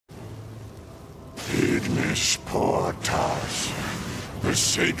Ignis portas. The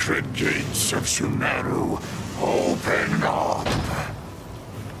sacred gates of Sumeru open up.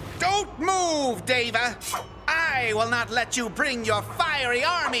 Don't move, Daeva! I will not let you bring your fiery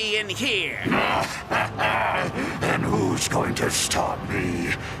army in here! And who's going to stop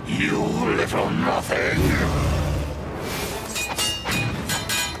me? You little nothing!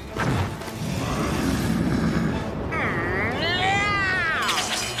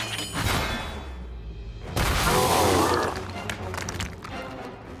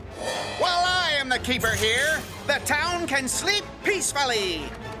 While I am the keeper here, the town can sleep peacefully!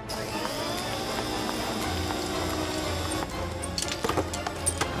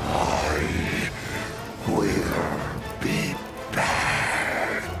 I will be back.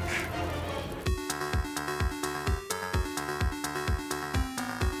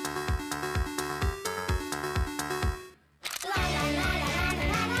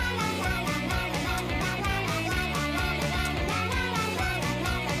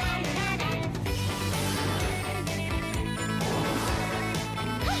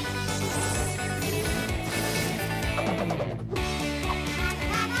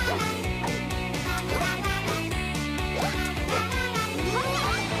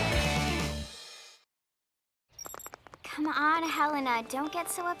 Come on, Helena, don't get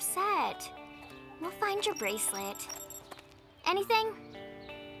so upset. We'll find your bracelet. Anything?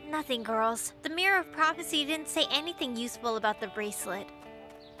 Nothing, girls. The Mirror of Prophecy didn't say anything useful about the bracelet.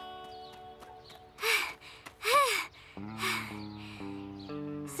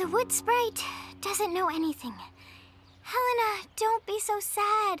 The wood sprite doesn't know anything. Helena, don't be so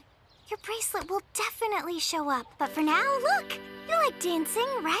sad. Your bracelet will definitely show up. But for now, look! You like dancing,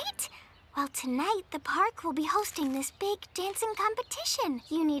 right? Well, tonight the park will be hosting this big dancing competition.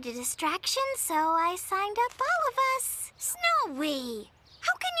 You need a distraction, so I signed up all of us. Snowy!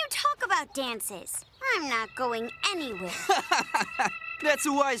 How can you talk about dances? I'm not going anywhere. That's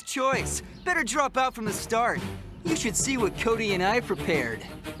a wise choice. Better drop out from the start. You should see what Cody and I prepared.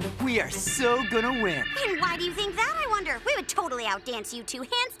 We are so gonna win. And why do you think that, I wonder? We would totally outdance you two,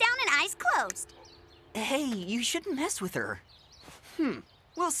 hands down and eyes closed. Hey, you shouldn't mess with her.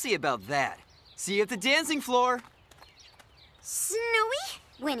 We'll see about that. See you at the dancing floor. Snowy?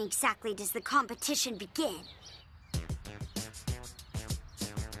 When exactly does the competition begin?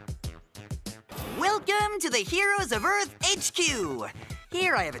 Welcome to the Heroes of Earth HQ.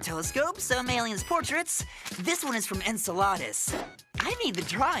 Here I have a telescope, some aliens' portraits. This one is from Enceladus. I made the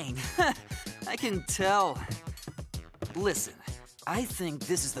drawing. I can tell. Listen, I think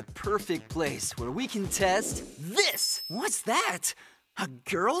this is the perfect place where we can test this. What's that? A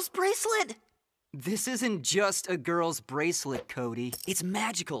girl's bracelet? This isn't just a girl's bracelet, Cody. It's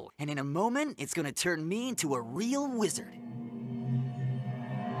magical, and in a moment, it's gonna turn me into a real wizard.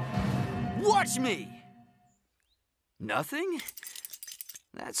 Watch me! Nothing?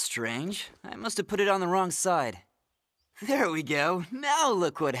 That's strange. I must have put it on the wrong side. There we go. Now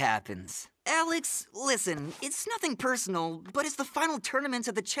look what happens. Alex, listen, it's nothing personal, but it's the final tournament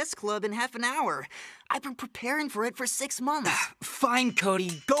at the chess club in half an hour. I've been preparing for it for 6 months. Fine,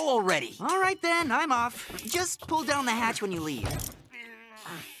 Cody, go already. All right then, I'm off. Just pull down the hatch when you leave.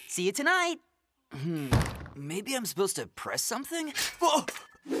 See you tonight. Maybe I'm supposed to press something? Oh!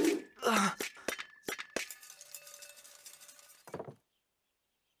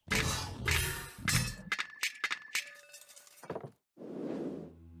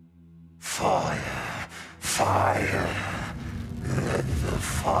 Fire, fire, let the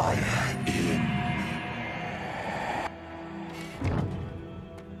fire in.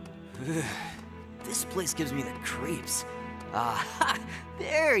 This place gives me the creeps. Aha!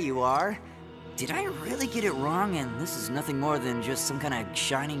 There you are. Did I really get it wrong and this is nothing more than just some kind of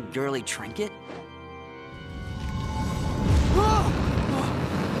shining girly trinket?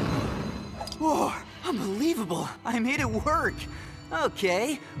 Oh, unbelievable! I made it work!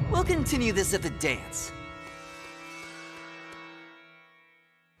 Okay, we'll continue this at the dance.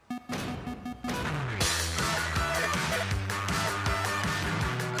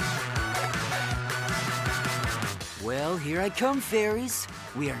 Well, here I come, fairies.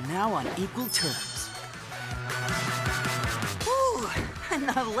 We are now on equal terms. Woo! I'm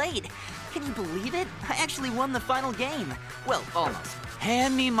not late. Can you believe it? I actually won the final game. Well, almost.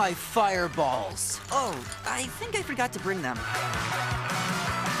 Hand me my fireballs. Oh, I think I forgot to bring them.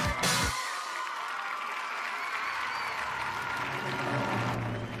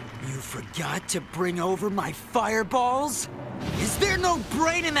 You forgot to bring over my fireballs? Is there no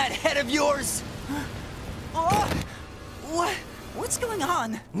brain in that head of yours? Oh! What's going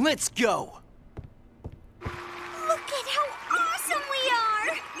on? Let's go. Look at how awesome we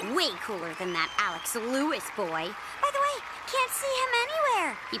are! way cooler than that Alex Lewis boy. By the way, can't see him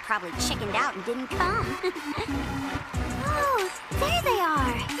anywhere. He probably chickened out and didn't come. Oh, there they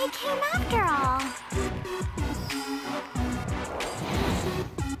are. They came after all.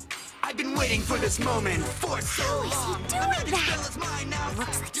 I've been waiting for this moment for so How is he long. doing that?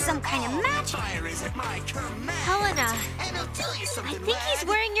 Looks like some kind of magic. Helena, And I'll tell you I something, think he's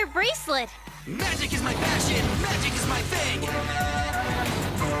wearing your bracelet. Magic is my passion. Magic is my thing.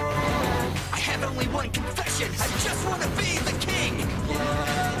 I have only one confession. I just want to be the king.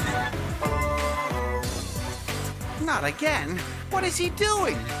 Not again. What is he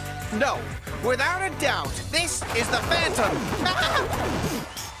doing? No, without a doubt, this is the Phantom.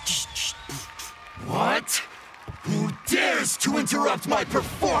 What? Who dares to interrupt my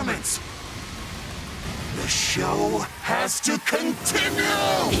performance? The show has to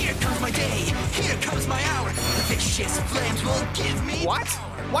continue! Here comes my day. Here comes my hour. The vicious flames will give me... What?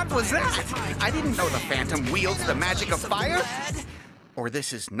 What was that? I didn't know the Phantom wields the magic of fire. Or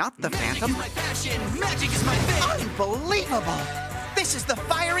this is not the Phantom. My passion. Magic is my thing. Unbelievable! This is the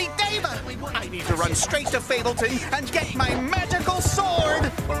fiery Daeva! I need to run straight to Fableton and get my magical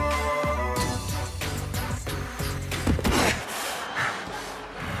sword!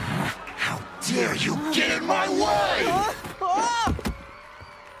 How dare you get in my way!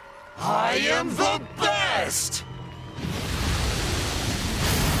 I am the best!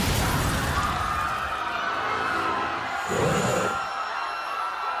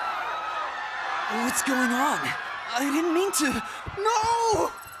 What's going on? I didn't mean to.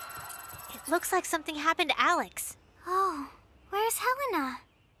 No! It looks like something happened to Alex. Oh, where's Helena?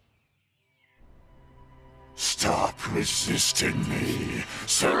 Stop resisting me.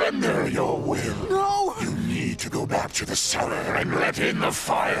 Surrender your will. No! You need to go back to the cellar and let in the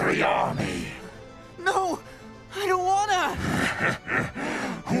fiery army. No! I don't wanna!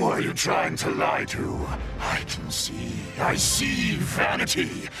 Who are you trying to lie to? I can see. I see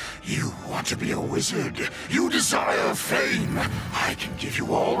vanity. You want to be a wizard. You desire fame. I can give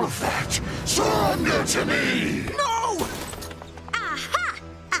you all of that. Surrender to me! No! Aha!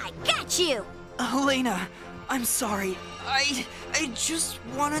 I got you! Helena, I'm sorry. I just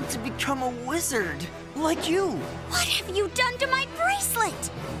wanted to become a wizard. Like you. What have you done to my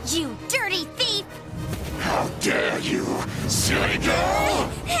bracelet? You dirty thief! How dare you, silly girl!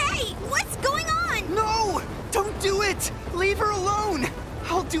 Hey, what's going on? No! Don't do it! Leave her alone!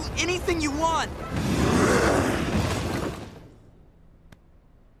 I'll do anything you want.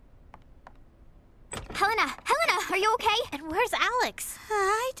 Helena, are you okay? And where's Alex?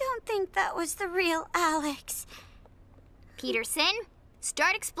 I don't think that was the real Alex. Peterson,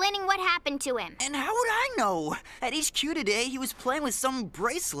 start explaining what happened to him. And how would I know? At HQ today, he was playing with some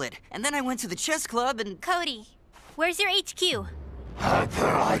bracelet. And then I went to the chess club and... Cody, where's your HQ?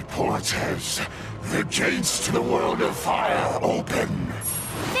 Hyper-Eye Portez, the gates to the world of fire open.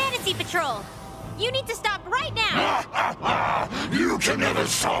 Fantasy Patrol! You need to stop right now! You can never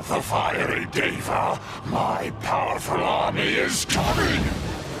stop the fiery Daeva. My powerful army is coming.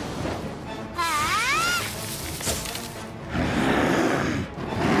 Ah!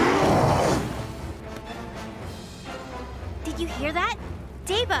 Did you hear that?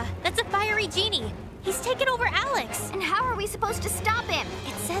 Daeva, that's a fiery genie. He's taken over Alex. And how are we supposed to stop him?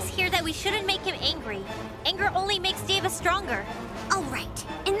 It says here that we shouldn't make him angry. Anger only makes Daeva stronger. All right.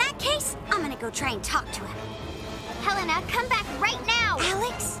 In that case, I'm gonna go try and talk to him. Helena, come back right now!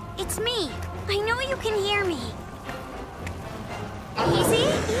 Alex, it's me. I know you can hear me. Easy,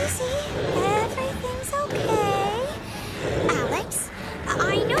 easy. Everything's okay. Alex,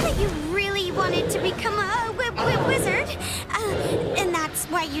 I know that you really wanted to become a wizard, and that's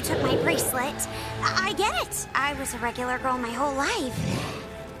why you took my bracelet. I get it. I was a regular girl my whole life.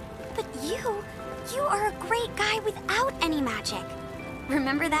 But you are a great guy without any magic.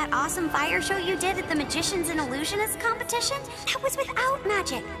 Remember that awesome fire show you did at the Magicians and Illusionists competition? That was without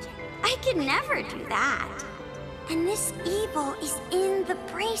magic. I could never do that. And this evil is in the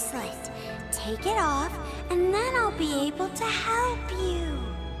bracelet. Take it off, and then I'll be able to help you.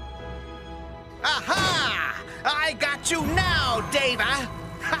 Aha! I got you now, Daeva!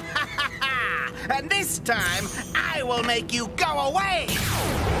 And this time, I will make you go away!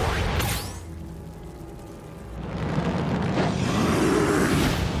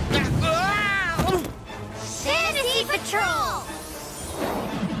 Fantasy Patrol!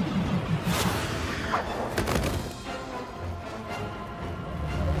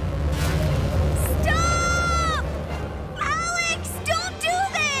 Stop! Alex, don't do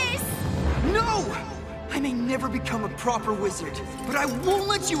this! No! I may never become a proper wizard, but I won't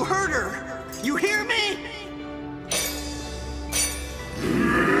let you hurt her! You hear me?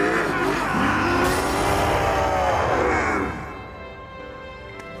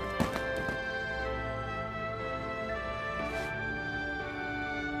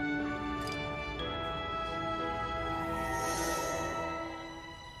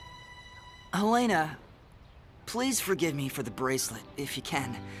 Helena, please forgive me for the bracelet, if you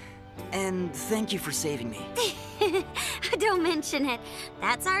can. And thank you for saving me. Don't mention it.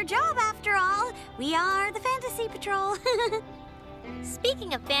 That's our job, after all. We are the Fantasy Patrol.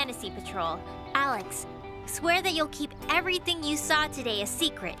 Speaking of Fantasy Patrol, Alex, swear that you'll keep everything you saw today a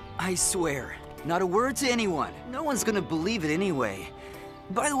secret. I swear. Not a word to anyone. No one's gonna believe it anyway.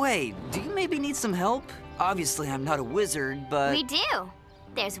 By the way, do you maybe need some help? Obviously, I'm not a wizard, but... We do.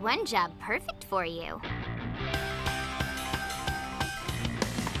 There's one job perfect for you.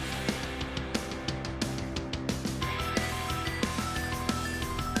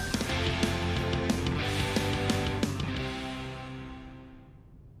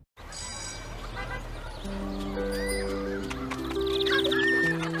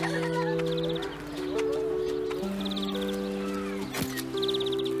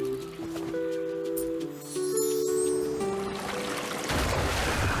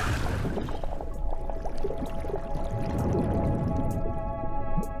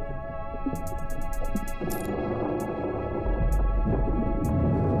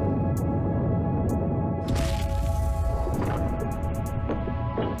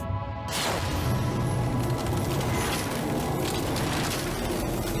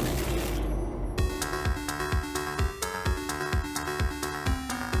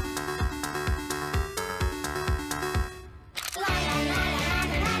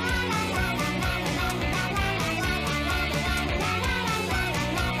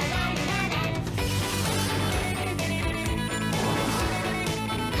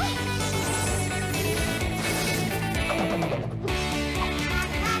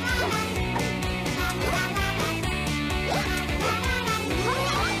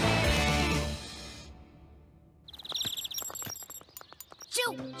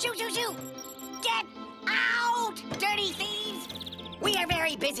 Shoo, shoo, shoo! Get out, dirty thieves! We are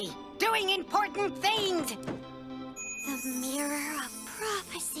very busy, doing important things! The Mirror of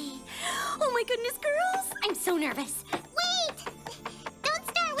Prophecy. Oh my goodness, girls! I'm so nervous. Wait! Don't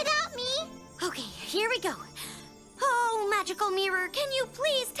start without me! Okay, here we go. Oh, magical mirror, can you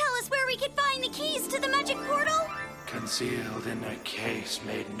please tell us where we can find the keys to the magic portal? Concealed in a case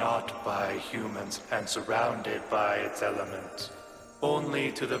made not by humans and surrounded by its elements.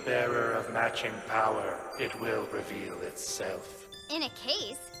 Only to the bearer of matching power it will reveal itself. In a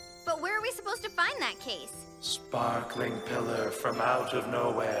case? But where are we supposed to find that case? Sparkling pillar from out of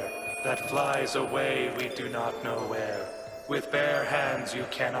nowhere that flies away we do not know where. With bare hands you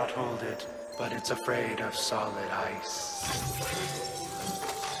cannot hold it, but it's afraid of solid ice.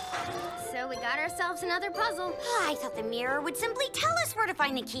 So we got ourselves another puzzle. I thought the mirror would simply tell us where to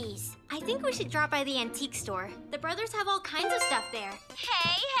find the keys. I think we should drop by the antique store. The brothers have all kinds of stuff there.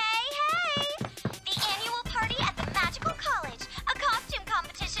 Hey, hey, hey! The annual party at the Magical College. A costume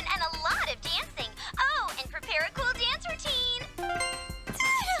competition and a lot of dancing. Oh, and prepare a cool dance routine.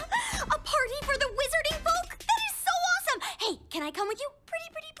 A party for the wizarding folk? That is so awesome! Hey, can I come with you? Pretty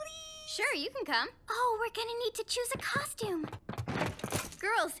please. Sure, you can come. Oh, we're gonna need to choose a costume.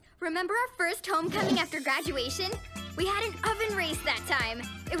 Girls, remember our first homecoming after graduation? We had an oven race that time.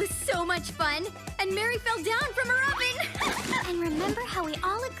 It was so much fun, and Mary fell down from her oven. And remember how we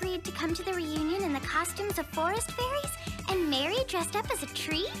all agreed to come to the reunion in the costumes of forest fairies, and Mary dressed up as a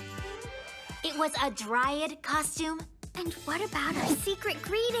tree? It was a dryad costume. And what about our secret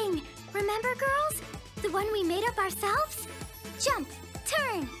greeting? Remember, girls? The one we made up ourselves? Jump,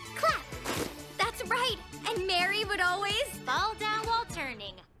 turn, clap. That's right, and Mary would always... Fall down while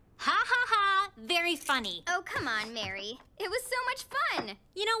turning. Ha ha ha! Very funny. Oh, come on, Mary. It was so much fun.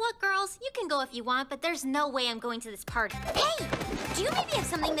 You know what, girls? You can go if you want, but there's no way I'm going to this party. Hey! Do you maybe have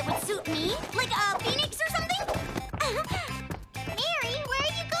something that would suit me? Like a phoenix or something? Mary, where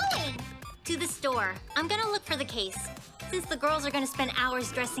are you going? To the store. I'm gonna look for the case, since the girls are gonna spend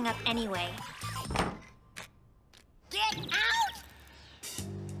hours dressing up anyway. Get out!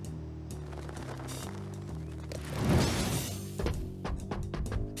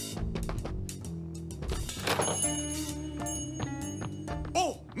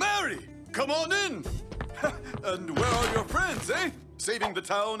 Oh, Mary! Come on in! And where are your friends, eh? Saving the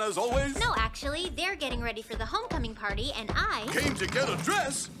town as always? No, actually, they're getting ready for the homecoming party, and I... Came to get a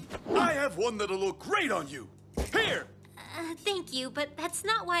dress? I have one that'll look great on you. Here! Thank you, but that's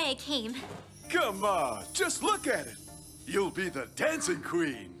not why I came. Come on, just look at it. You'll be the dancing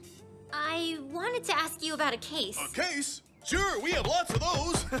queen. I wanted to ask you about a case. A case? Sure, we have lots of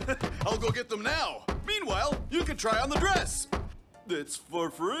those. I'll go get them now. Meanwhile, you can try on the dress. It's for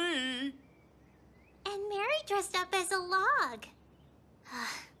free. And Mary dressed up as a log.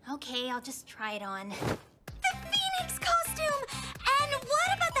 Okay, I'll just try it on. The phoenix costume! And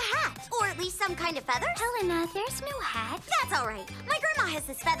what about the hat? Or at least kind of feathers? Helena, there's no hat. That's all right. My grandma has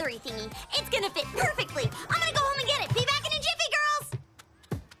this feathery thingy. It's gonna fit perfectly. I'm gonna go home and get it. Be back in a jiffy, girls!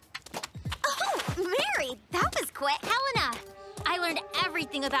 Oh, Mary, that was quick. Helena, I learned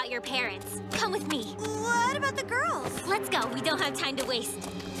everything about your parents. Come with me. What about the girls? Let's go. We don't have time to waste.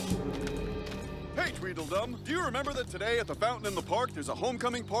 Hey, Tweedledum, do you remember that today at the fountain in the park there's a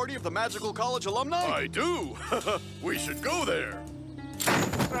homecoming party of the Magical College alumni? I do! We should go there!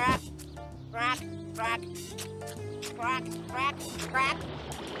 Crack, crack, crack, crack, crack, crack.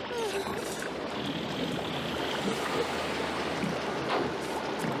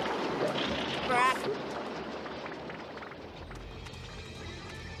 Crack.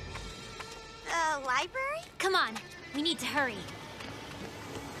 The library? Come on. We need to hurry.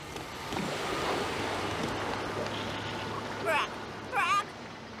 Crack, crack,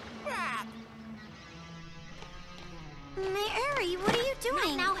 crack. Mary, what are you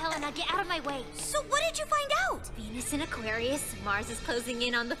doing? Not now, Helena. Get out of my way. So what did you find out? Venus in Aquarius. Mars is closing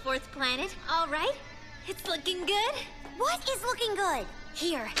in on the 4th planet. All right. It's looking good. What is looking good?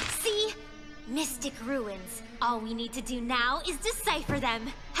 Here, see? Mystic ruins. All we need to do now is decipher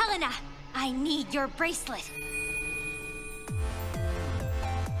them. Helena, I need your bracelet.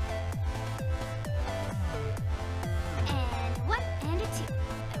 And 1 and a 2.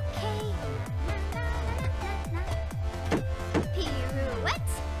 Okay.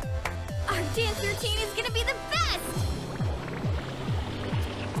 Pirouette. Our dance routine is gonna be the best!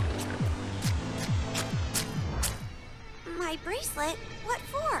 My bracelet? What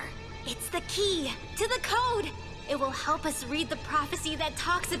for? It's the key to the code. It will help us read the prophecy that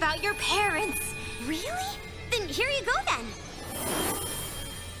talks about your parents. Really? Then here you go then.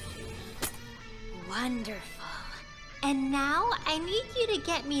 Wonderful. And now I need you to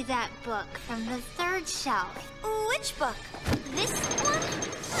get me that book from the 3rd shelf. Which book? This one?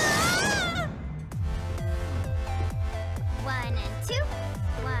 Ah! 1 and 2.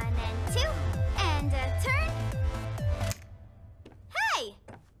 1 and 2. And a turn. Hey!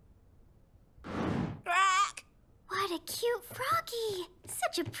 Crack. What a cute froggy.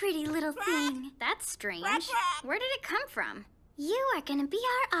 Such a pretty little thing. That's strange. Where did it come from? You are gonna be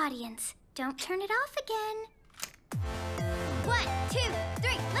our audience. Don't turn it off again. 1, 2,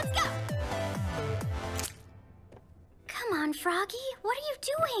 3, let's go! Come on, Froggy, what are you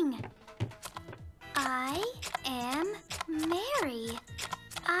doing? I am Mary.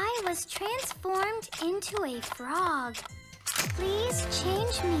 I was transformed into a frog. Please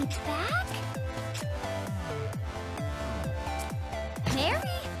change me back?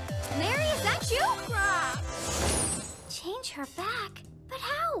 Mary? Mary, is that you? Change her back? But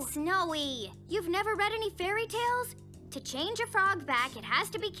how? Snowy, you've never read any fairy tales? To change a frog back, it has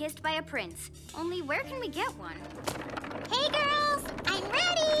to be kissed by a prince. Only where can we get one? Hey, girls! I'm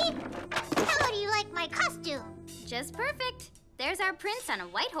ready! How do you like my costume? Just perfect. There's our prince on a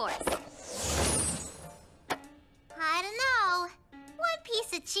white horse. I don't know. 1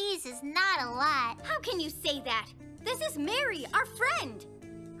 piece of cheese is not a lot. How can you say that? This is Mary, our friend.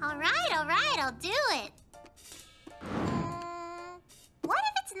 All right, I'll do it. What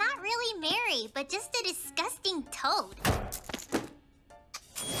if it's not really Mary, but just a disgusting toad?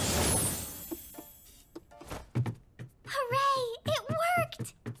 Hooray! It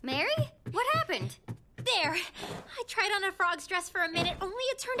worked! Mary, what happened? There! I tried on a frog's dress for a minute, only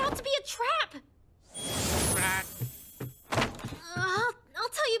it turned out to be a trap.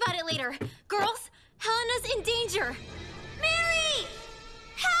 I'll tell you about it later. Girls, Helena's in danger. Mary!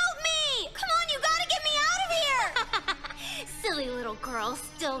 Help me! Come on, you gotta get me out of here! Silly little girl,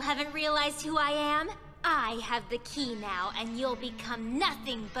 still haven't realized who I am? I have the key now, and you'll become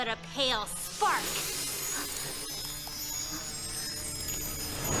nothing but a pale spark.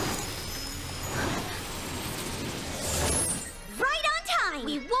 Right on time!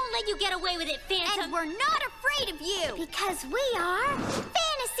 We won't let you get away with it, Phantom. And we're not afraid of you! Because we are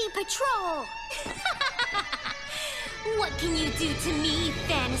Fantasy Patrol! What can you do to me,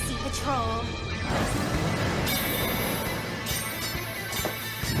 Fantasy Patrol?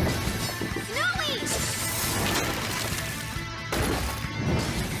 Snowy!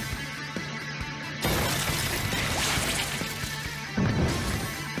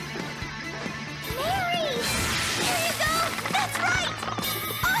 Mary! Here you go! That's right!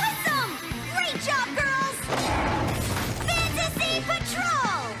 Awesome! Great job, girls! Fantasy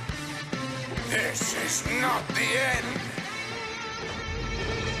Patrol! This is not the end.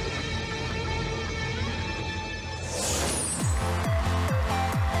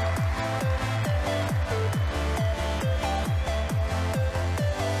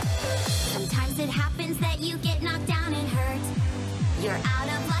 Sometimes it happens that you get knocked down and hurt. You're out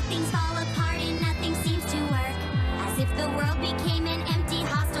of luck, things fall apart and The world became an empty,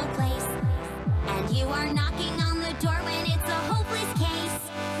 hostile place. And you are knocking on the door when it's a hopeless case.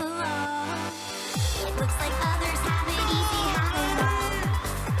 It looks like others have it easy, have it all.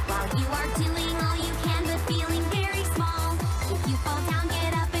 While you are doing all you can, but feeling very small. If you fall down,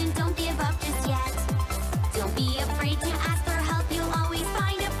 get up and don't give up just yet. Don't be afraid to ask for help, you'll always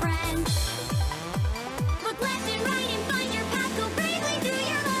find a friend. Look left and right and find your path, go bravely through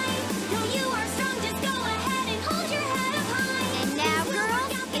your life. Know you are strong, just go ahead and hold your head up high. And now,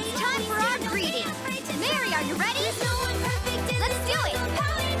 girls, it's time for our greeting. Mary, are you ready? Let's do it.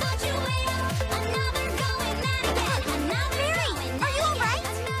 Mary, are you all right?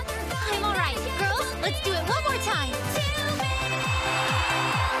 I'm all right. Girls, let's do it one more time.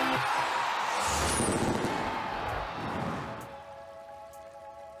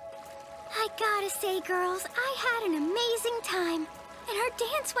 I gotta say, girls, I had an amazing time. And our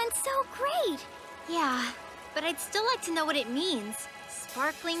dance went so great. Yeah, but I'd still like to know what it means.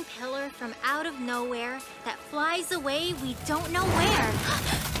 Sparkling pillar from out of nowhere that flies away we don't know where.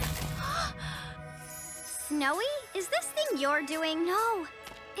 Snowy, is this thing you're doing? No,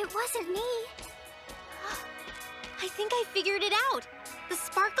 it wasn't me. I think I figured it out. The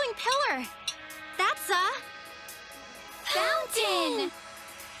sparkling pillar. That's a... fountain!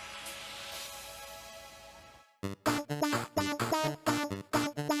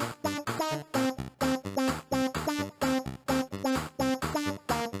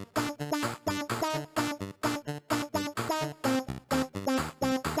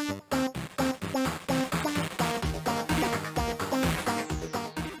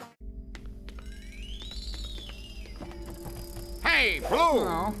 Hey, Blue!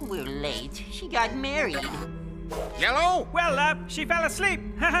 Oh, we're late. She got married. Yellow? Well, she fell asleep.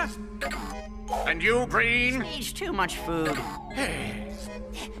 And you, Green? Ate too much food.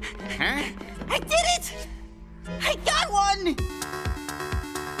 Huh? I did it! I got one!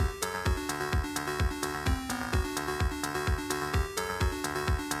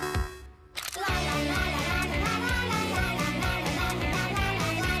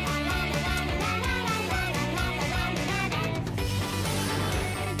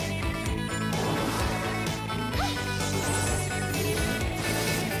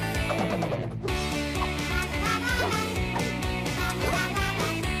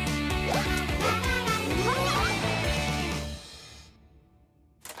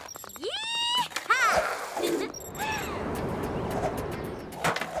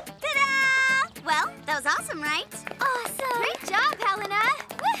 Awesome, right? Awesome! Great job, Helena!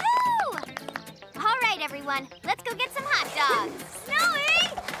 Woohoo! All right, everyone, let's go get some hot dogs. Snowy,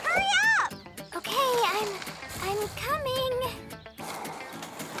 hurry up! Okay, I'm coming.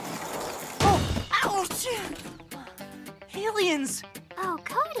 Oh, ouch! Aliens! Oh,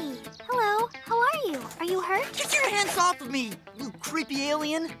 Cody. Hello. How are you? Are you hurt? Get your hands off of me, you creepy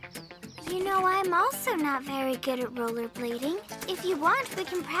alien! You know, I'm also not very good at rollerblading. If you want, we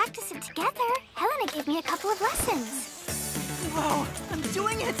can practice it together. Helena gave me a couple of lessons. Whoa, I'm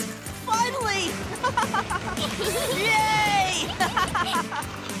doing it! Finally! Yay!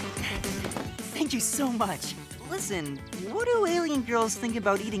 Thank you so much. Listen, what do alien girls think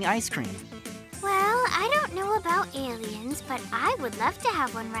about eating ice cream? Well, I don't know about aliens, but I would love to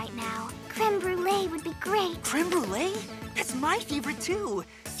have one right now. Creme brulee would be great. Creme brulee? That's my favorite too.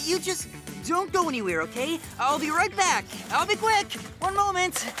 You just don't go anywhere, okay? I'll be right back. I'll be quick. One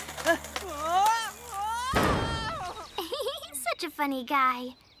moment. Such a funny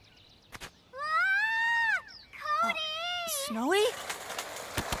guy. Cody! Snowy?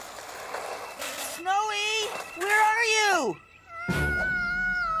 Snowy, where are you?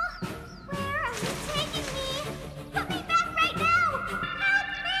 Where are you taking me? Put me back right now! Help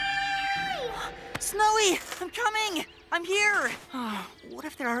me! Snowy, I'm coming. I'm here. What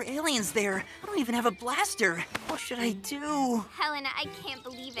if there are aliens there? I don't even have a blaster. What should I do? Helena, I can't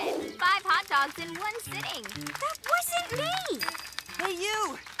believe it. 5 hot dogs in one sitting. That wasn't me! Hey,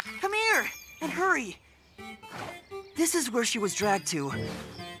 you! Come here! And hurry! This is where she was dragged to.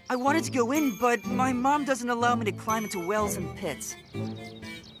 I wanted to go in, but my mom doesn't allow me to climb into wells and pits.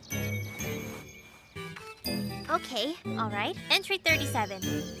 Okay, all right. Entry 37.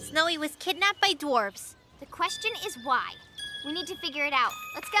 Snowy was kidnapped by dwarves. The question is why. We need to figure it out.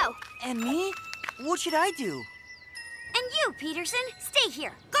 Let's go. And me? What should I do? And you, Peterson, stay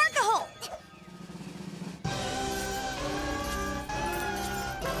here. Guard the hole.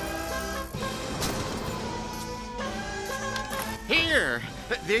 Here,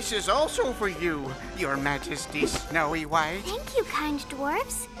 this is also for you, Your Majesty Snowy White. Thank you, kind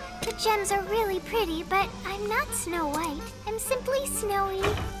dwarves. The gems are really pretty, but I'm not Snow White. I'm simply Snowy.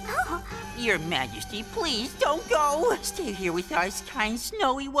 Oh. Your Majesty, please don't go. Stay here with us, kind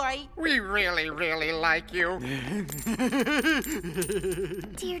Snowy White. We really, really like you.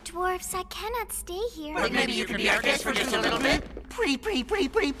 Dear dwarfs, I cannot stay here. But maybe you can be our guest for just a little bit. Pretty,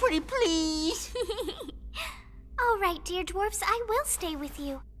 please. All right, dear dwarfs, I will stay with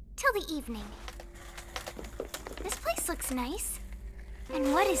you. Till the evening. This place looks nice.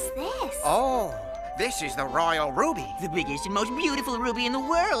 And what is this? Oh, this is the royal ruby. The biggest and most beautiful ruby in the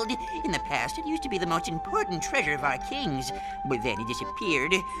world. In the past, it used to be the most important treasure of our kings. But then it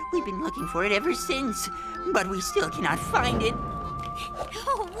disappeared. We've been looking for it ever since. But we still cannot find it.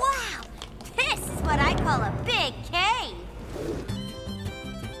 Oh, wow! This is what I call a big cave.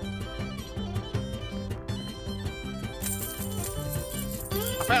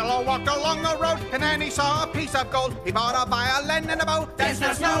 A fellow walked along the road, and then he saw a piece of gold. He bought a violin and a bow. Dance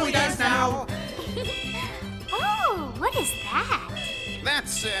now, Snowy, dance now. Oh, what is that?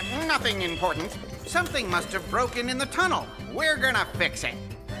 That's nothing important. Something must have broken in the tunnel. We're gonna fix it.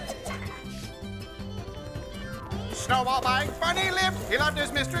 Snowball by Bunny lived. He loved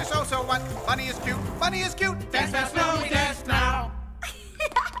his mistress, oh so what? Bunny is cute, Bunny is cute. Dance now, Snowy, dance now.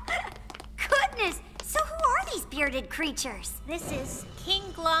 Goodness! So who are these bearded creatures? This is King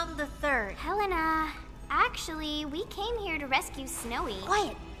Glom III. Helena, actually, we came here to rescue Snowy.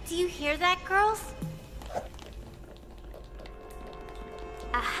 Quiet. Do you hear that, girls?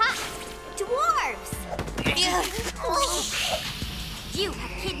 Aha! Dwarves! You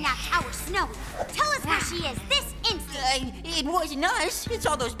have kidnapped our Snowy. Tell us where she is this instant. It wasn't us. It's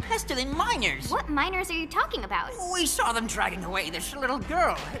all those pestilent miners. What miners are you talking about? We saw them dragging away this little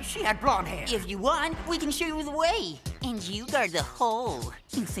girl. She had blonde hair. If you want, we can show you the way. And you guard the hole.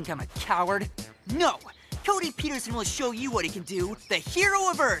 You think I'm a coward? No. Cody Peterson will show you what he can do. The hero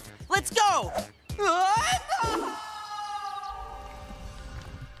of Earth. Let's go.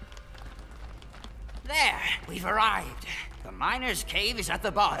 There, we've arrived. The miner's cave is at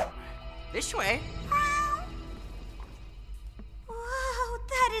the bottom. This way. Whoa,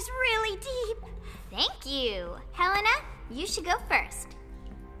 that is really deep. Thank you. Helena, you should go first.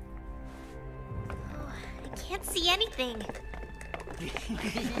 Oh, I can't see anything. You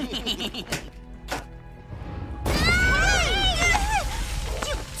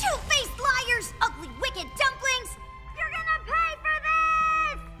two-faced liars! Ugly, wicked dumplings! You're gonna pay for this!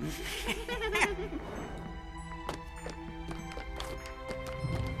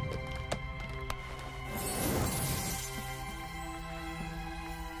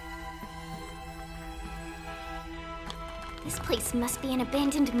 This place must be an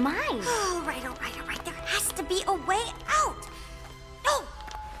abandoned mine. All right. There has to be a way out. Oh,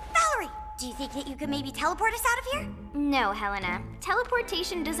 Valery, do you think that you could maybe teleport us out of here? No, Helena.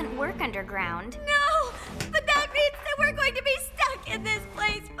 Teleportation doesn't work underground. No, but that means that we're going to be stuck in this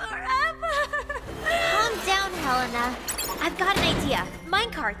place forever. Calm down, Helena. I've got an idea.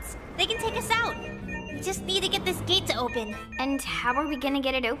 Minecarts. They can take us out. We just need to get this gate to open. And how are we gonna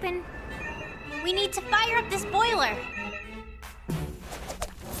get it open? We need to fire up this boiler.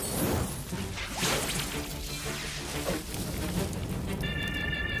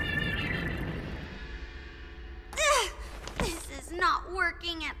 This is not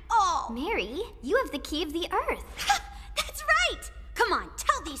working at all. Mary, you have the key of the earth. That's right! Come on,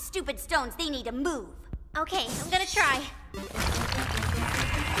 tell these stupid stones they need to move. Okay, I'm gonna try.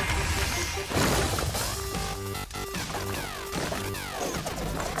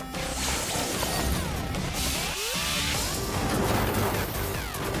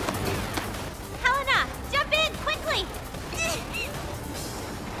 Helena, jump in, quickly!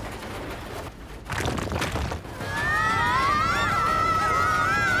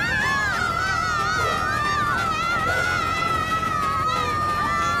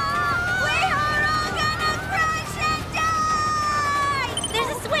 There's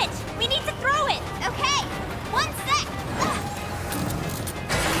a switch! We need to throw it! Okay, 1 sec.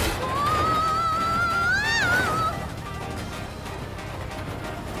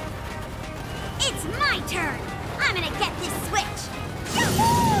 It's my turn. I'm gonna get this switch.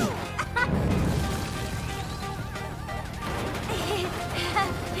 Yahoo!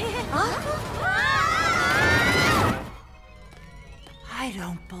 I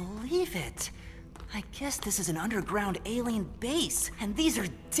don't believe it. I guess this is an underground alien base, and these are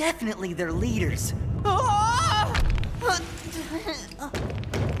definitely their leaders. Ah!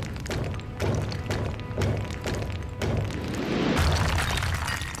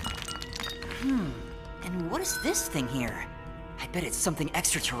 And what is this thing here? I bet it's something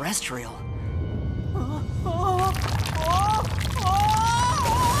extraterrestrial.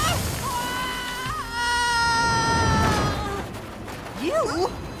 You?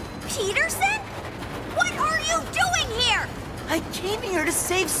 Peterson? What are you doing here? I came here to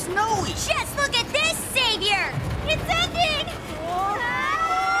save Snowy. Just look at this, Savior! It's ending!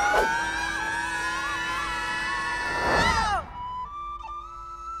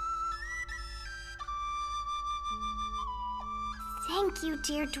 Thank you,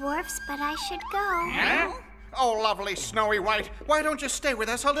 dear dwarfs, but I should go. Huh? Oh, lovely Snowy White, why don't you stay with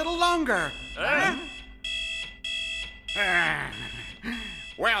us a little longer?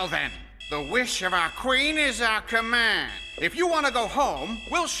 Well then, the wish of our queen is our command. If you want to go home,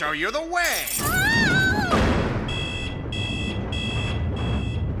 we'll show you the way.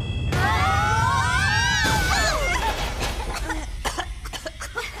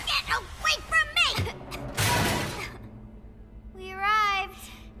 Get away from me! We arrived.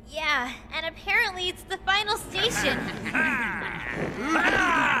 Yeah, and apparently it's the final station.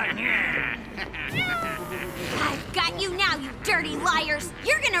 I've got you now, you dirty liars!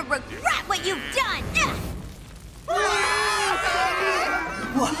 You're gonna regret what you've done!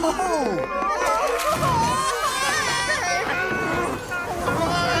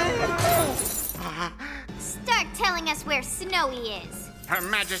 Start telling us where Snowy is. Her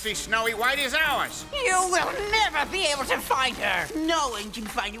Majesty Snowy White is ours. You will never be able to find her. No one can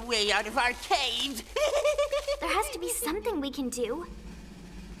find a way out of our cave. There has to be something we can do.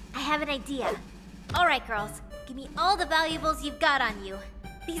 I have an idea. All right, girls, give me all the valuables you've got on you.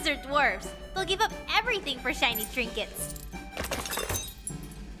 These are dwarves. They'll give up everything for shiny trinkets.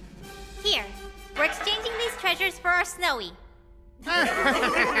 Here, we're exchanging these treasures for our Snowy.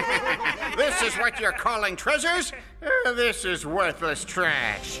 This is what you're calling treasures? This is worthless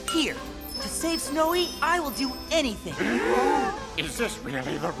trash. Here, to save Snowy, I will do anything. Is this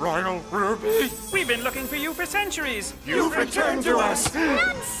really the royal ruby? We've been looking for you for centuries. You've returned to us.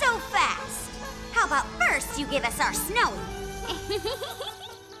 Not so fast! How about first you give us our Snowy?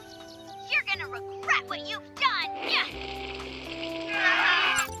 You're gonna regret what you've done!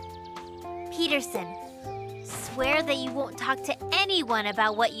 Peterson, swear that you won't talk to anyone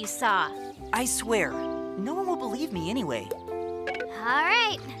about what you saw. I swear, no one will believe me anyway. All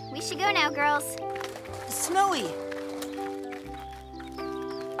right, we should go now, girls. Snowy!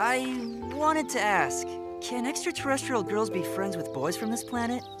 I wanted to ask, can extraterrestrial girls be friends with boys from this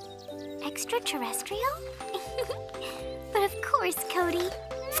planet? Extraterrestrial? But of course, Cody.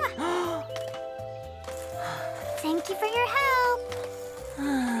 Thank you for your help.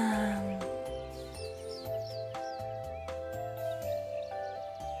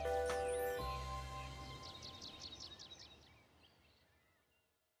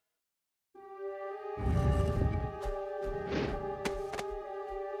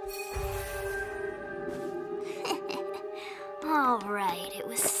 All right, it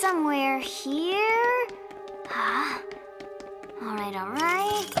was somewhere here. Huh? All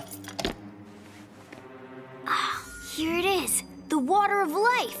right. Ah, here it is, the water of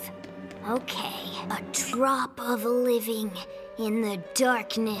life. Okay, a drop of living in the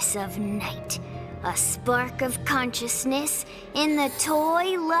darkness of night. A spark of consciousness in the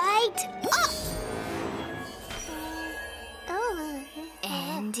toy light up.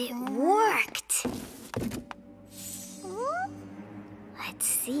 And it worked. Let's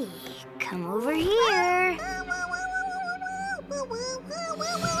see. Come over here.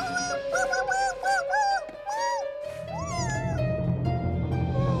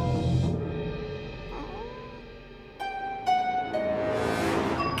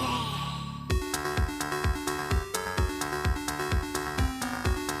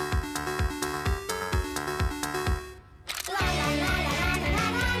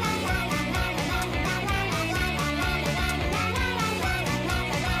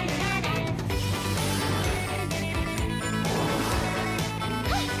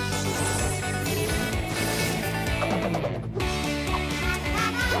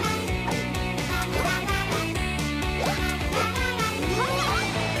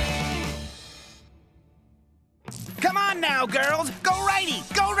 Come on now, girls. Go righty.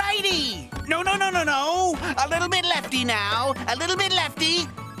 Go righty. No. A little bit lefty now. A little bit lefty.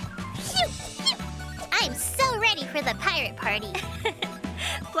 I'm so ready for the pirate party.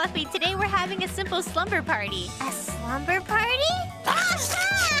 Fluffy, today we're having a simple slumber party. A slumber party?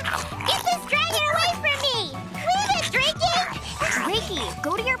 Get this dragon away from me! Leave it, Drakey! Drakey,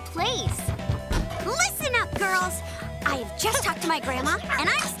 go to your place. Listen up, girls! I have just talked to my grandma, and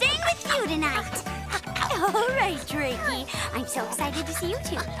I'm staying with you tonight. All right, Drakey. I'm so excited to see you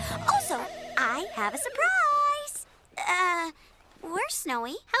two. Also, I have a surprise. Where's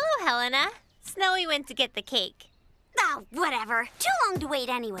Snowy? Hello, Helena. Snowy went to get the cake. Oh, whatever. Too long to wait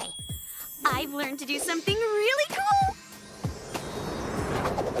anyway. I've learned to do something really cool.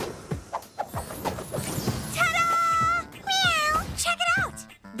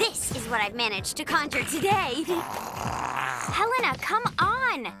 what I've managed to conjure today. Helena, come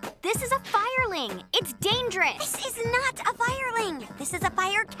on! This is a firling. It's dangerous. This is not a firling. This is a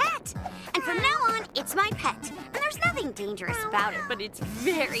fire cat. And from now on, it's my pet. And there's nothing dangerous about it, but it's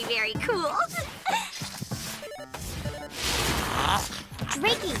very, very cool.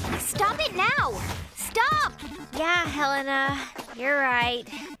 Drakey, stop it now! Stop! Yeah, Helena, you're right.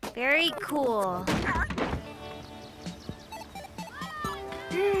 Very cool.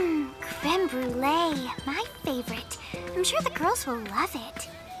 Creme brulee, my favorite. I'm sure the girls will love it.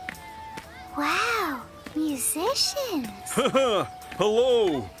 Wow, musicians.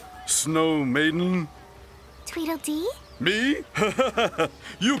 Hello, Snow Maiden. Tweedledee? Me?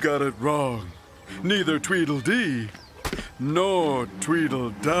 You got it wrong. Neither Tweedledee nor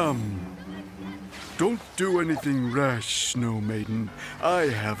Tweedledum. Don't do anything rash, Snow Maiden. I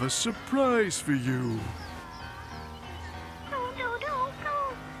have a surprise for you.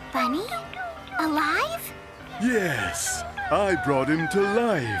 Bunny? Alive? Yes, I brought him to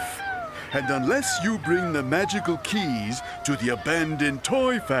life. And unless you bring the magical keys to the abandoned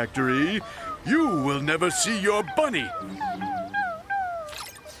toy factory, you will never see your bunny.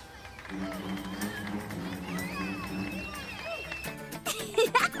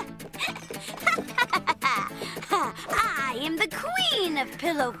 I am the queen of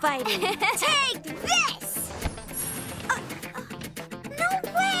pillow fighting. Take this! No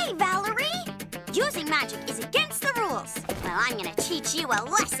way, Valery! Using magic is against the rules. Well, I'm gonna teach you a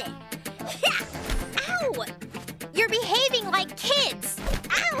lesson. Ow! You're behaving like kids.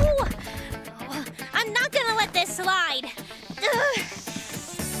 Ow! Oh, I'm not gonna let this slide. Ugh.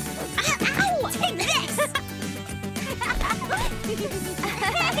 Ow! Take this! Whoa! Did you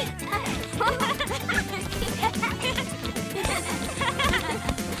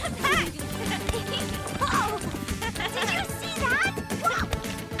see that? Whoa!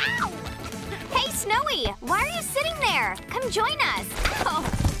 Ow! Hey, Snowy, why are you sitting there? Come join us. Oh.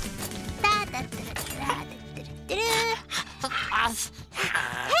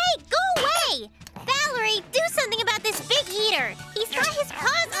 Hey, go away! Valery, do something about this big eater. He's got his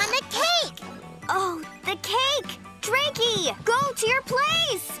paws on the cake. Oh, the cake! Drakey, go to your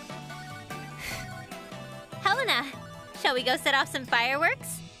place! Helena, shall we go set off some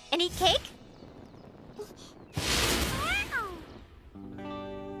fireworks and eat cake?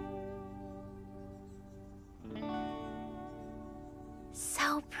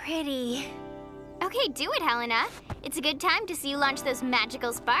 So pretty. Okay, do it, Helena. It's a good time to see you launch those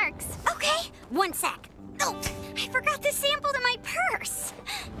magical sparks. Okay, one sec. Oh, I forgot the sample to my purse.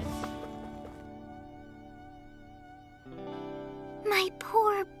 My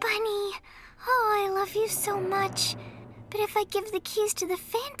poor bunny. Oh, I love you so much. But if I give the keys to the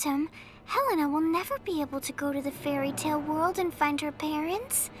Phantom, Helena will never be able to go to the fairy tale world and find her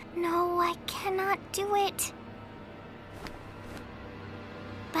parents. No, I cannot do it.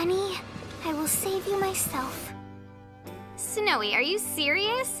 Bunny, I will save you myself. Snowy, are you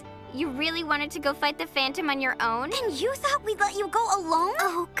serious? You really wanted to go fight the Phantom on your own? And you thought we'd let you go alone?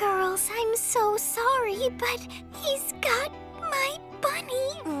 Oh, girls, I'm so sorry, but he's got my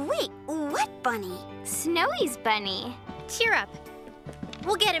bunny. Wait, what bunny? Snowy's bunny. Cheer up.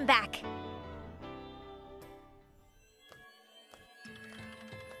 We'll get him back.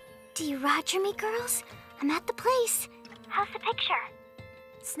 Do you roger me, girls? I'm at the place. How's the picture?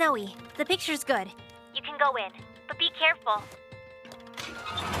 Snowy, the picture's good. You can go in, but be careful.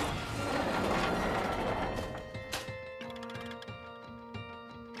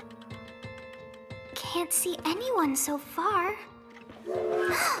 Can't see anyone so far.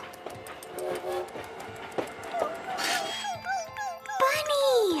 Bunny!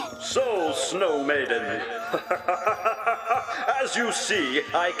 So, Snow Maiden, as you see,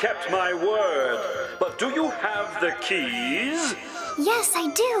 I kept my word. But do you have the keys? Yes, I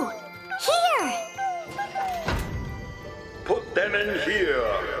do. Here! Put them in here.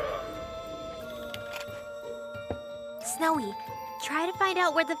 Snowy, try to find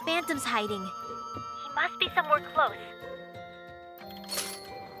out where the Phantom's hiding. He must be somewhere close.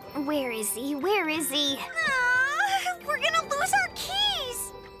 Where is he? Where is he? We're gonna lose our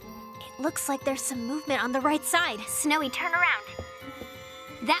keys! It looks like there's some movement on the right side. Snowy, turn around.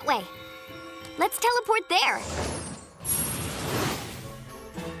 That way. Let's teleport there.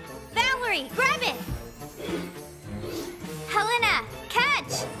 Valery, grab it! Helena,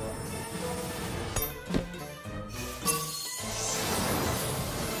 catch!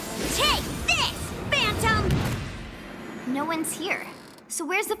 Take this, Phantom! No one's here. So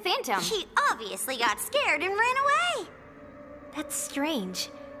where's the Phantom? He obviously got scared and ran away. That's strange.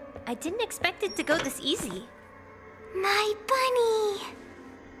 I didn't expect it to go this easy. My bunny!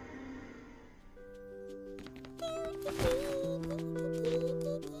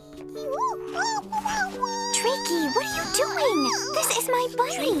 Drakey, what are you doing? This is my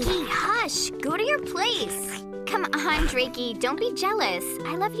bunny. Drakey, hush. Go to your place. Come on, Drakey. Don't be jealous.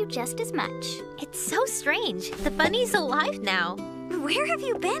 I love you just as much. It's so strange. The bunny's alive now. Where have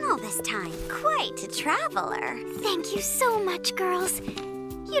you been all this time? Quite a traveler. Thank you so much, girls.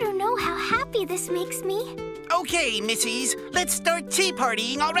 You don't know how happy this makes me. Okay, missies, let's start tea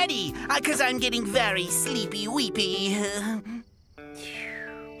partying already, because I'm getting very sleepy-weepy.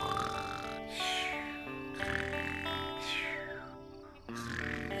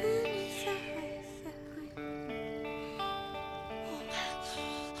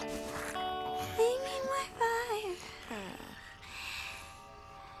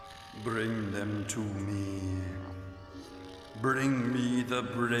 Bring them to me. Bring me the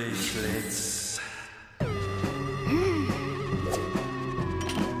bracelets.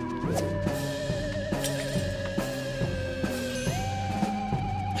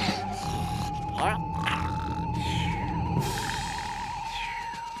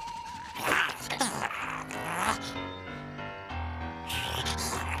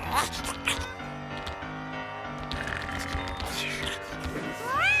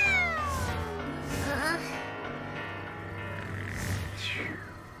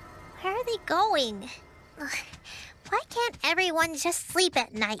 Where are they going? Ugh, why can't everyone just sleep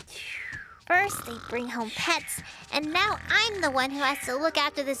at night? First, they bring home pets, and now I'm the one who has to look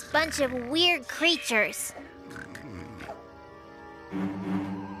after this bunch of weird creatures.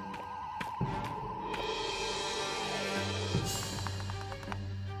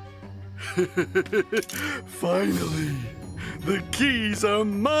 Finally, the keys are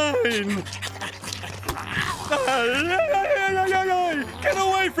mine! Get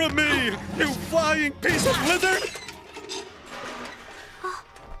away from me, you flying piece of lizard!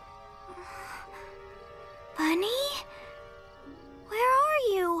 Bunny? Where are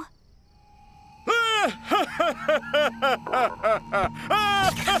you?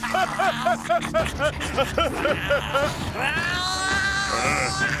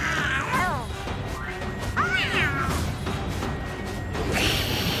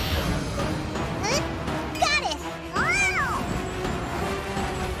 Got it!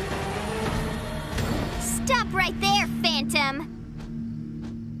 Stop right there, Phantom!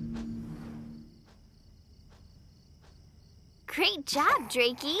 Great job,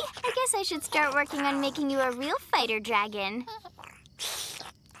 Drakey. I guess I should start working on making you a real fighter dragon.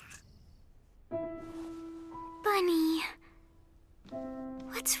 Bunny.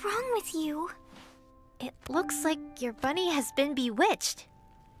 What's wrong with you? It looks like your bunny has been bewitched.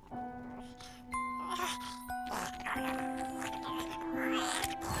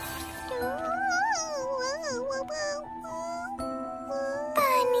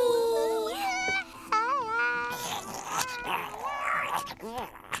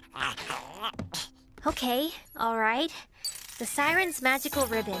 Okay, all right. The siren's magical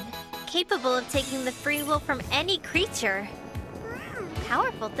ribbon, capable of taking the free will from any creature.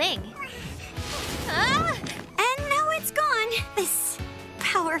 Powerful thing. Ah! And now it's gone. This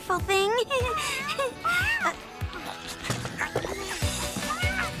powerful thing.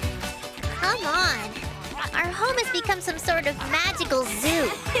 Come on. Our home has become some sort of magical zoo.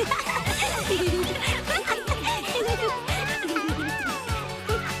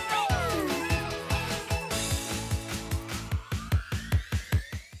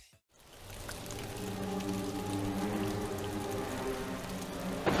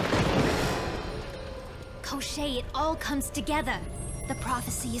 Crochet, it all comes together. The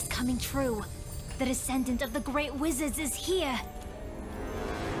prophecy is coming true. The descendant of the great wizards is here.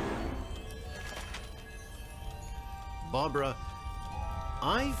 Barbara,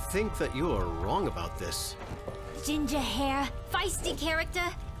 I think that you are wrong about this. Ginger hair, feisty character.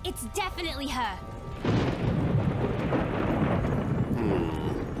 It's definitely her.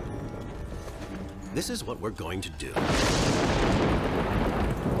 This is what we're going to do.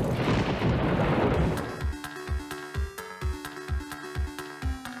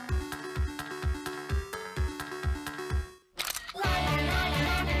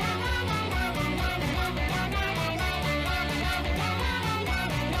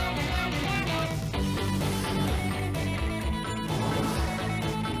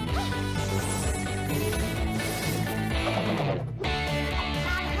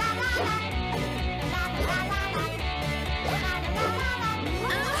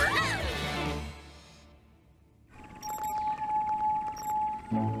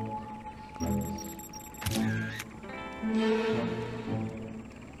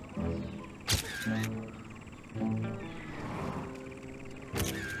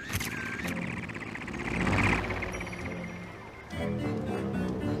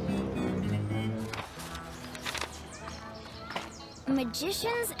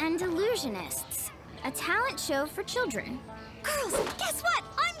 Magicians and Illusionists, a talent show for children. Girls, guess what?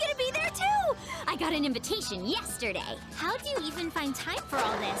 I'm gonna be there too! I got an invitation yesterday. How do you even find time for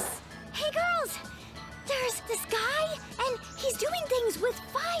all this? Hey, girls! There's this guy, and he's doing things with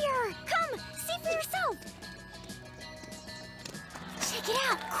fire. Come, see for yourself. Check it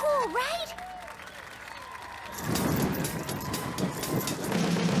out. Cool, right?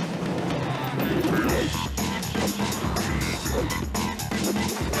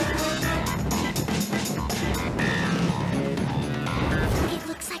 It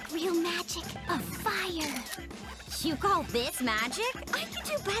looks like real magic of fire. You call this magic? I can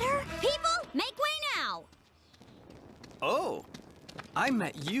do better. People, make way now! Oh, I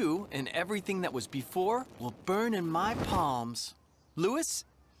met you, and everything that was before will burn in my palms. Louis,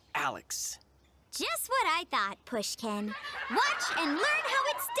 Alex. Just what I thought, Pushkin. Watch and learn how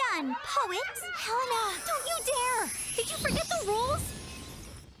it's done, poet. Helena, don't you dare! Did you forget the rules?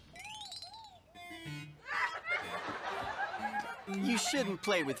 You shouldn't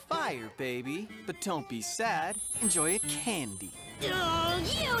play with fire, baby. But don't be sad. Enjoy a candy. Oh,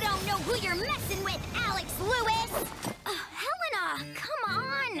 you don't know who you're messing with, Alex Lewis! Helena, come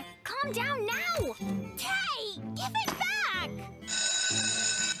on! Calm down now! Hey, give it back!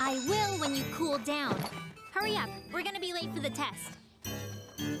 I will when you cool down. Hurry up, we're gonna be late for the test.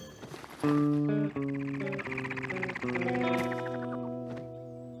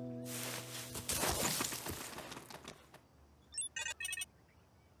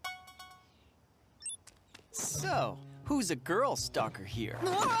 So, who's a girl stalker here?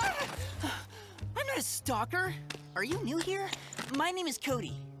 I'm not a stalker. Are you new here? My name is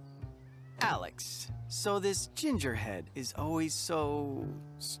Cody. Alex. So this gingerhead is always so...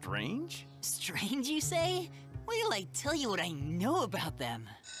 strange? Strange, you say? Wait till I tell you what I know about them.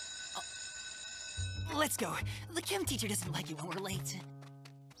 Let's go. The chem teacher doesn't like it when we're late.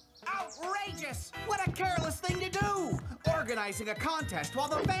 Outrageous! What a careless thing to do! Organizing a contest while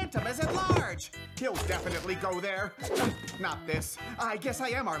the Phantom is at large! He'll definitely go there. Not this. I guess I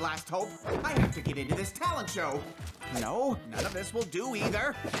am our last hope. I have to get into this talent show. No, none of this will do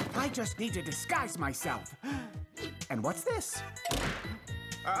either. I just need to disguise myself. And what's this?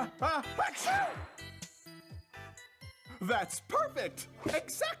 Achoo! That's perfect!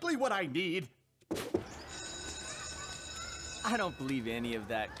 Exactly what I need. I don't believe any of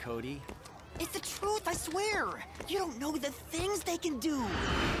that, Cody. It's the truth, I swear. You don't know the things they can do.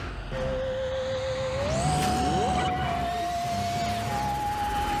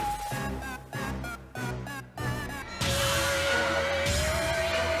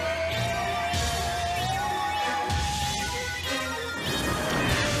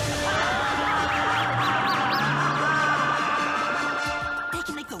 They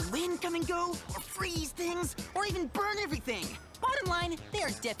can make the wind come and go, or freeze things, or even burn everything. Bottom line, they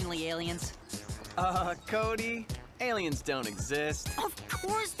are definitely aliens. Cody, aliens don't exist. Of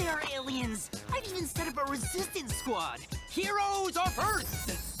course they are aliens. I've even set up a resistance squad. Heroes of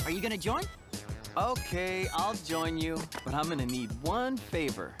Earth. Are you gonna join? Okay, I'll join you, but I'm gonna need one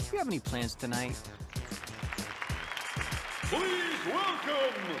favor. Do you have any plans tonight? Please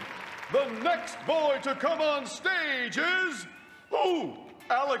welcome the next boy to come on stage is... who?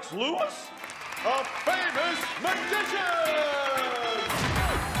 Alex Lewis? A famous magician!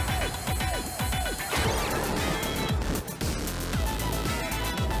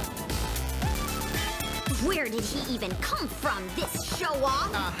 Where did he even come from, this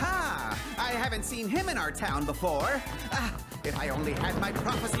show-off? Aha! I haven't seen him in our town before. If I only had my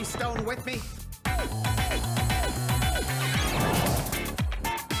prophecy stone with me.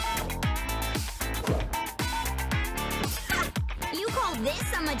 You call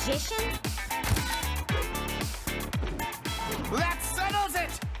this a magician? That settles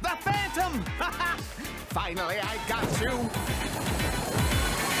it! The Phantom! Finally, I got you!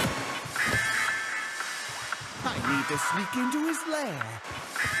 I need to sneak into his lair.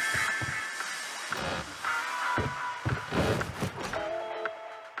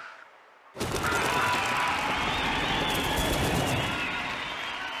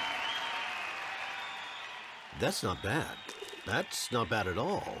 That's not bad. That's not bad at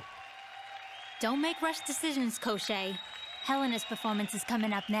all. Don't make rush decisions, Koshe. Helena's performance is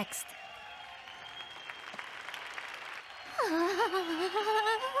coming up next.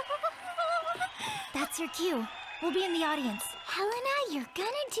 That's your cue. We'll be in the audience. Helena, you're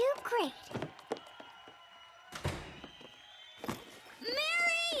gonna do great.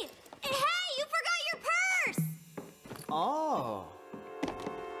 Mary! Hey, you forgot your purse! Oh.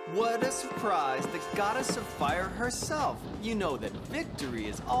 What a surprise, the goddess of fire herself. You know that victory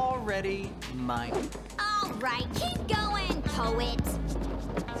is already mine. Oh, right, keep going, poet.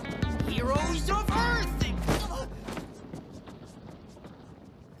 Heroes of Earth!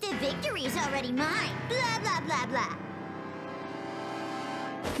 The victory's already mine. Blah, blah, blah, blah.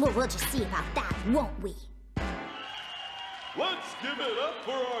 Well, we'll just see about that, won't we? Let's give it up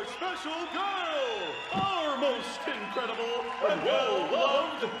for our special girl, our most incredible and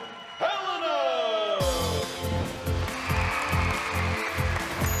well-loved Helena!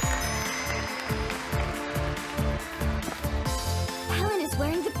 Helena's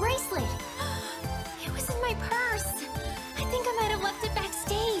wearing the bracelet. It was in my purse. I think I might have left it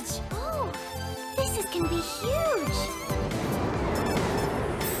backstage. Oh, this is gonna be huge.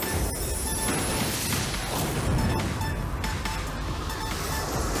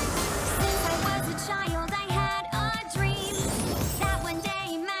 Since I was a child, I had a dream that one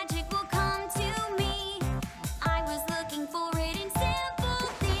day magic will come to me. I was looking for it in simple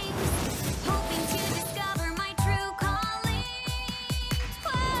things, hoping to discover my true calling.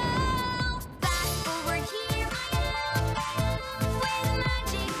 Whoa, fast forward, here I am, with a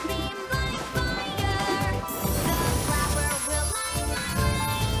magic beam like fire. The flower will light my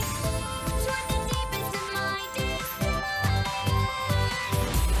way toward the deepest of my desires.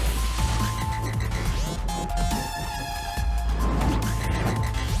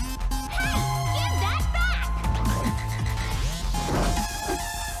 Hey, give that back!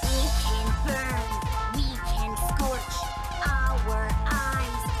 We can burn, we can scorch. Our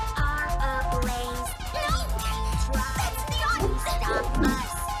eyes are ablaze. No! That's not stop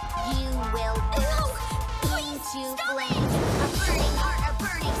us. You will burst into flames. A burning heart, a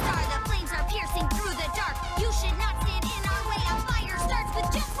burning star. The flames are piercing through the dark. You should not stand in our way. A fire starts with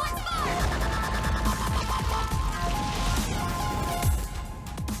just one spark.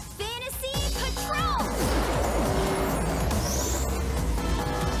 Fantasy Patrol!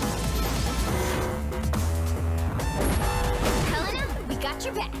 Helena, we got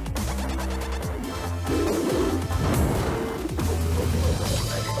your back.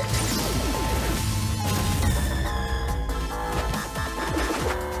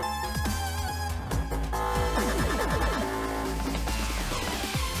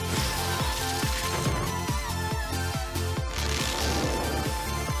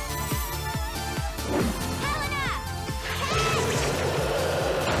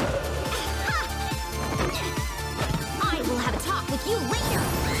 I will have a talk with you later.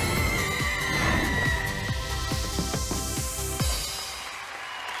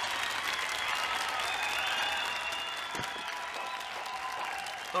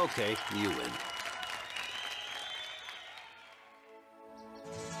 Okay, you win.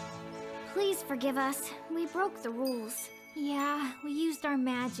 Please forgive us. We broke the rules. Yeah, we used our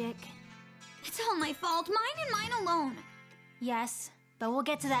magic. It's all my fault. Mine and mine alone. Yes, but we'll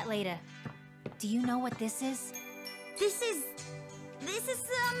get to that later. Do you know what this is? This is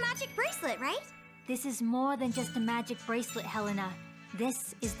a magic bracelet, right? This is more than just a magic bracelet, Helena.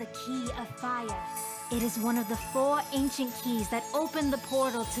 This is the key of fire. It is one of the 4 ancient keys that open the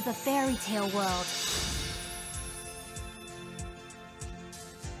portal to the fairytale world.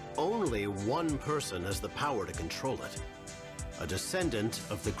 Only one person has the power to control it. A descendant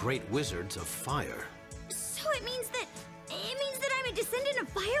of the great wizards of fire. So it means that I'm a descendant of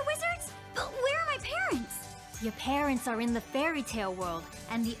fire wizards? But where are my parents? Your parents are in the fairytale world,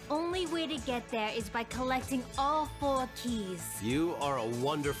 and the only way to get there is by collecting all 4 keys. You are a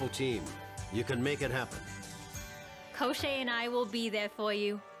wonderful team. You can make it happen. Koshe and I will be there for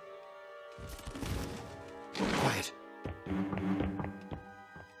you. Quiet.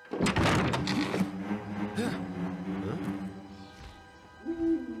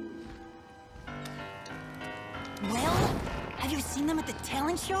 Well, have you seen them at the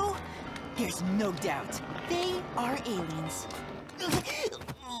talent show? There's no doubt. They are aliens.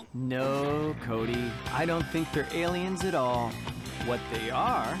 No, Cody. I don't think they're aliens at all. What they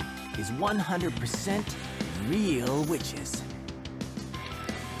are is 100% real witches.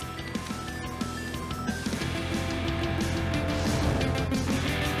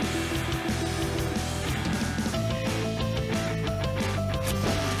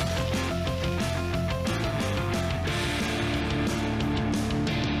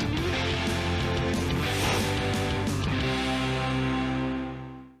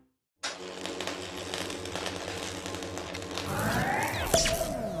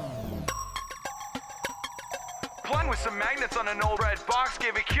 With some magnets on an old red box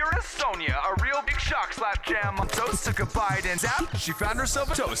gave Akira Sonia a real big shock slap jam. Toast took a bite and zap, she found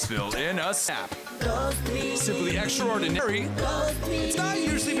herself a toast filled in a sap. Simply extraordinary. It's not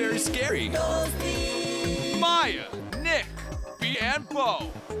usually very scary. Maya, Nick, B, and Bo,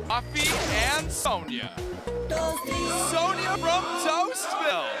 Muffy and Sonia. Sonia from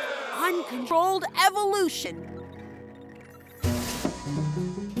Toastville. Uncontrolled evolution.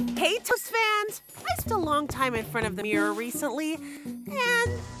 Hey, Toast fans! I spent a long time in front of the mirror recently,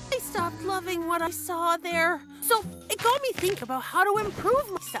 and I stopped loving what I saw there. So it got me thinking about how to improve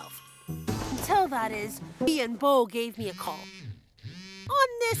myself. Until, that is, me and Bo gave me a call. On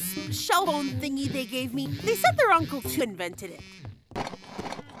this shell phone thingy they gave me, they said their Uncle 2 invented it.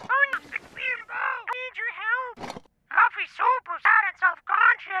 Need your help. Muffy's super sad and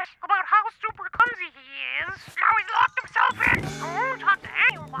self-conscious about how super clumsy he is. Now he's locked himself in. I won't talk to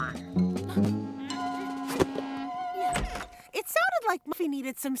anyone. It sounded like Muffy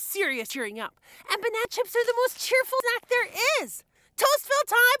needed some serious cheering up, and banana chips are the most cheerful snack there is. Toastville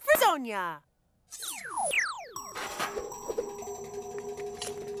time for Sonia.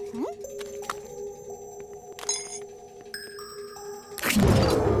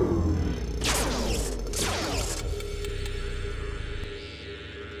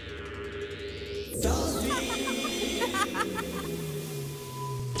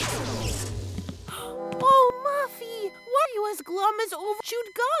 Oh, Muffy! Why are you as glum as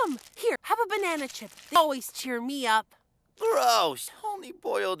overchewed gum? Here, have a banana chip. They always cheer me up. Gross. Only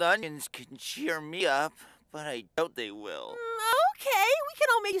boiled onions can cheer me up, but I doubt they will. Okay, we can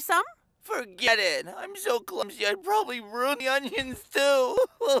all make you some. Forget it. I'm so clumsy I'd probably ruin the onions too.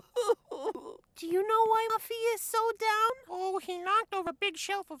 Do you know why Muffy is so down? Oh, he knocked over a big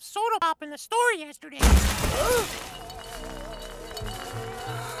shelf of soda pop in the store yesterday.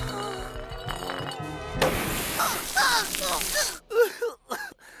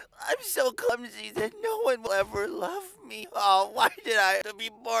 I'm so clumsy that no one will ever love me. Oh, why did I have to be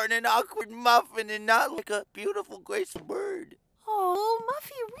born an awkward muffin and not like a beautiful, graceful bird? Oh,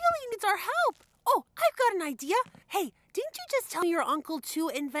 Muffy really needs our help. Oh, I've got an idea. Hey, didn't you just tell me your Uncle 2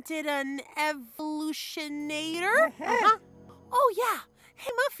 invented an evolutionator? Oh, yeah.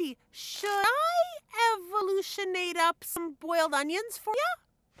 Hey, Muffy, should I evolutionate up some boiled onions for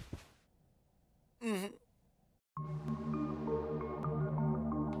you?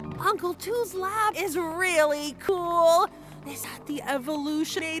 Uncle 2's lab is really cool. Is that the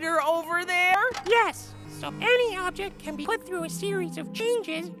evolutionator over there? Yes. So any object can be put through a series of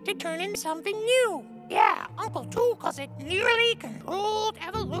changes to turn into something new. Yeah, Uncle 2 calls it nearly controlled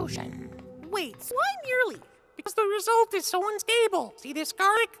evolution. Wait, why nearly? Because the result is so unstable. See this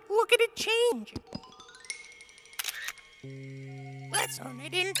garlic? Look at it change. Let's turn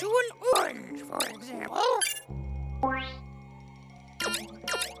it into an orange, for example.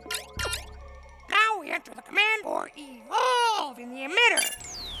 Now we enter the command for evolve in the emitter.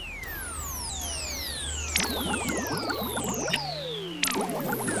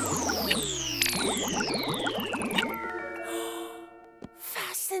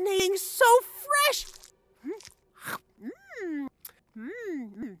 Fascinating, so fresh.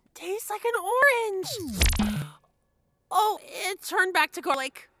 Tastes like an orange. Oh, it turned back to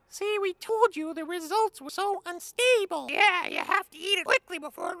garlic. See, we told you the results were so unstable. Yeah, you have to eat it quickly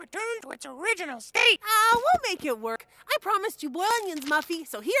before it returns to its original state. We'll make it work. I promised you boiled onions, Muffy,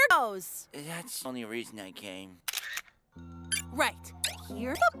 so here goes. That's the only reason I came. Right.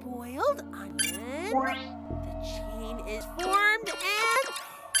 Here's the boiled onion. The chain is formed and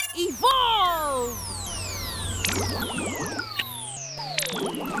evolve!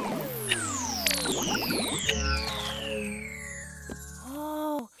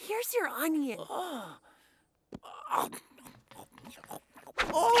 Oh, here's your onion.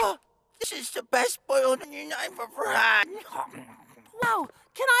 Oh, this is the best boiled onion I've ever had. Wow,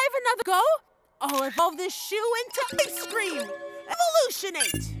 can I have another go? I'll evolve this shoe into ice cream.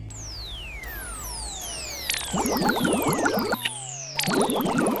 Evolutionate.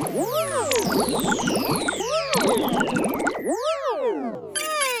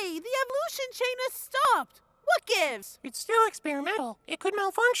 Hey, the evolution chain has stopped. What gives? It's still experimental. It could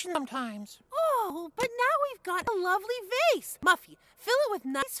malfunction sometimes. Oh, but now we've got a lovely vase. Muffy, fill it with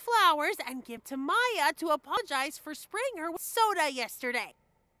nice flowers and give to Maya to apologize for spraying her with soda yesterday.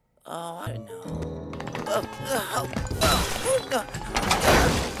 Oh, I know.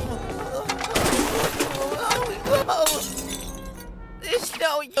 It's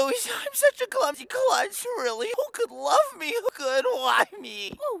no use. I'm such a clumsy klutz, really. Who could love me? Who could? Why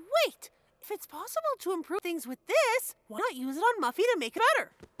me? Oh, wait. If it's possible to improve things with this, why not use it on Muffy to make it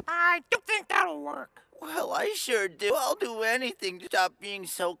better? I don't think that'll work. Well, I sure do. I'll do anything to stop being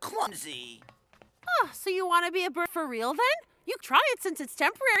so clumsy. Oh, so you want to be a bird for real then? You can try it since it's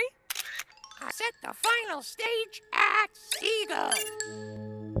temporary. I set the final stage at Seagull.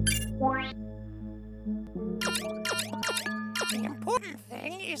 The important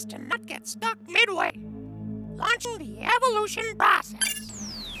thing is to not get stuck midway. Launching the evolution process.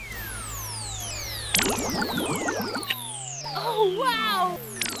 Oh, wow!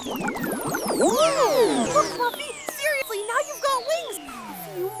 Whoa! Look, Fluffy! Seriously, now you've got wings! A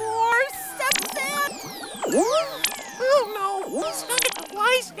few more steps and... Oh no! He's stuck at the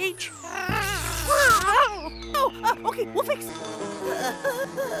fly stage. Okay, we'll fix it.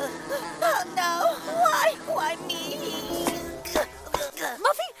 Oh no! Why me?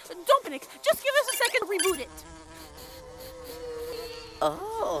 Muffy, don't panic. Just give us a second to reboot it.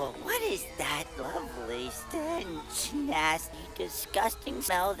 Oh, what is that lovely stench? Nasty, disgusting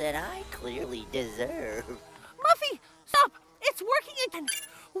smell that I clearly deserve. Muffy, stop! It's working again.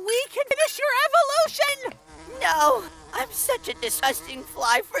 We can finish your evolution! No! I'm such a disgusting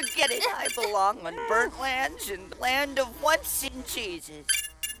fly. Forget it. I belong on burnt lands and land of once-eaten cheeses.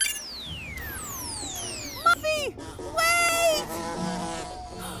 Muffy, wait!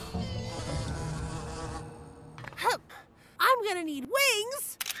 I'm gonna need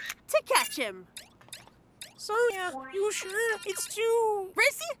wings to catch him. Sonia, you sure it's too...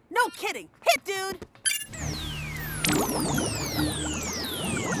 Racy? No kidding. Hit, dude!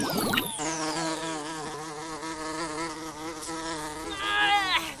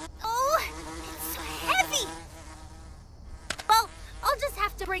 Oh, it's so heavy. Well, I'll just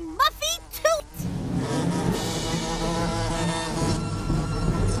have to bring Muffy to it.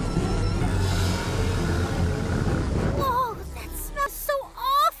 Whoa, that smells so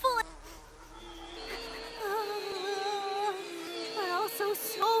awful. But also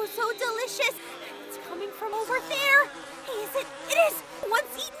so delicious. It's coming from over there. Is it? It is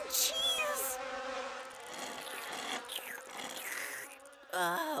once-eaten cheese.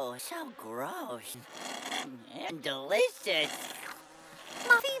 Oh, so gross. And delicious.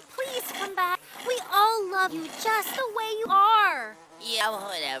 Muffy, please come back. We all love you just the way you are. Yeah,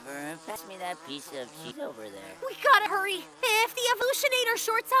 whatever. Pass me that piece of cheese over there. We gotta hurry. If the Evolutionator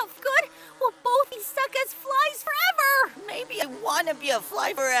shorts out good, we'll both be stuck as flies forever. Maybe I want to be a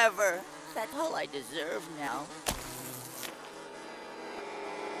fly forever. That's all I deserve now.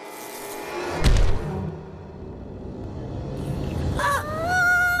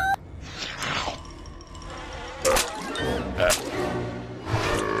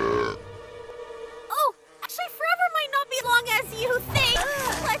 Oh, actually, forever might not be as long as you think.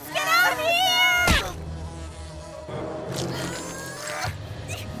 Let's get out of here!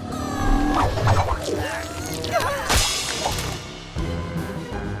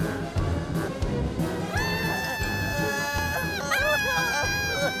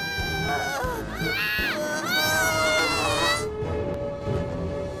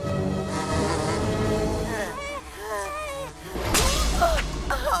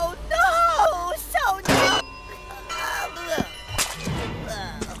 Oh no! Sonia!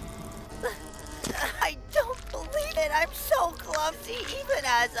 I don't believe it. I'm so clumsy, even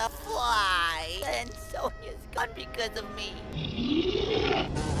as a fly. And Sonia's gone because of me.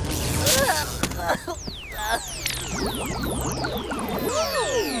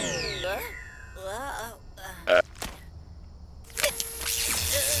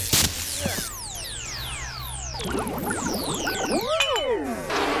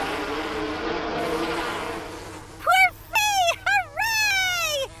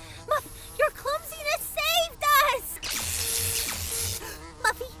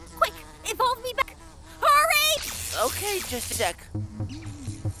 Okay, just a sec.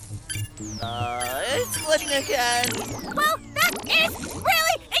 It's glitching again. Well, that is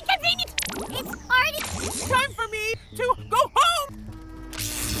really inconvenient. It's already time for me to go home.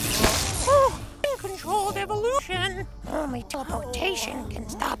 Oh, uncontrolled evolution. Only teleportation can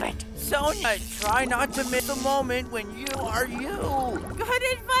stop it. Sonia, try not to miss a moment when you are you. Good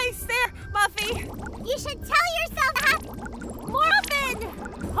advice there, Muffy. You should tell yourself that more often.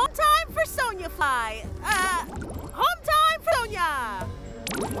 Home time for Sonia Fly. Home time for Sonia.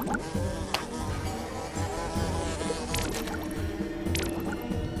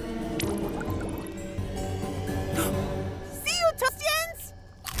 See you, Toastians.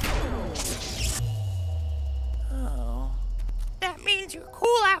 Oh. That means you're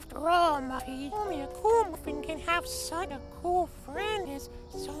cool after all, Muffy. Only a cool muffin can have such a cool friend as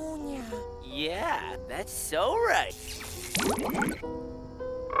Sonia. Yeah, that's so right.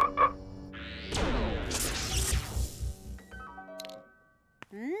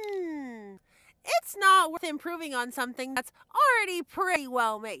 It's not worth improving on something that's already pretty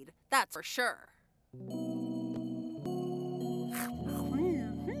well made. That's for sure.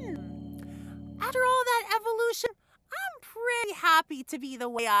 After all that evolution, I'm pretty happy to be the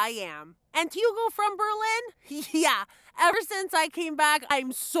way I am. And Hugo from Berlin? Yeah, ever since I came back,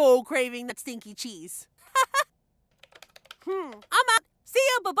 I'm so craving that stinky cheese. I'm out. See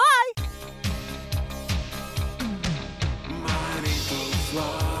ya, bye-bye. My little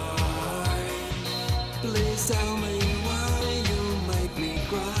fly, please tell me why you make me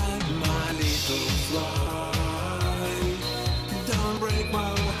cry. My little fly, don't break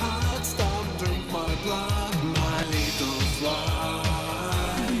my heart, stop, drink my blood. My little fly,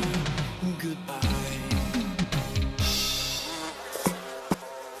 goodbye.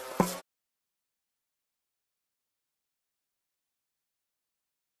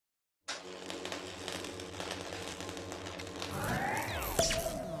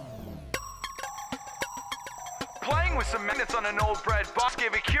 Playing with some magnets on an old bread box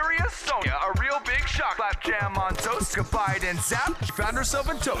gave a curious Sonia a real big shock. Slap jam on toast, goodbye and zap. She found herself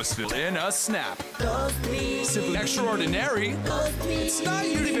in Toastville in a snap. Simply extraordinary. It's not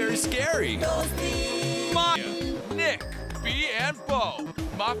usually very scary. Maya, Nick, B and Bo,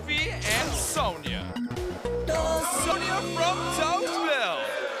 Muffy and Sonia. Sonia from Toastville.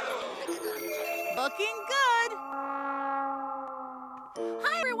 Looking good.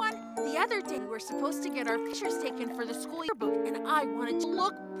 Hi, everyone. The other day, we were supposed to get our pictures taken for the school yearbook, and I wanted to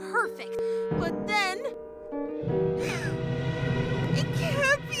look perfect. But then... It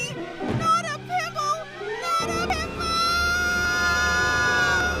can't be! Not a pimple! Not a pimple!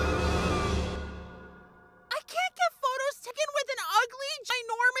 I can't get photos taken with an ugly,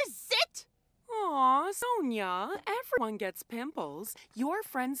 ginormous zit! Aw, Sonia, everyone gets pimples. Your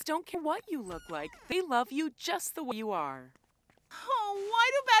friends don't care what you look like. They love you just the way you are. Oh, why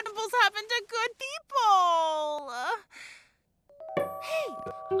do bad pimples happen to good people? Hey,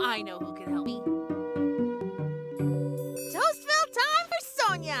 I know who can help me. Toastville time for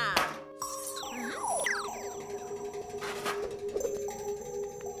Sonia!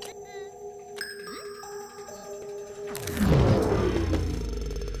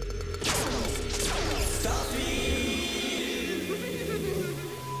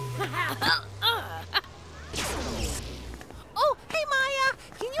 Oh, hey Maya,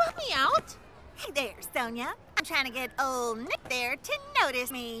 can you help me out? Hey there, Sonia. I'm trying to get old Nick there to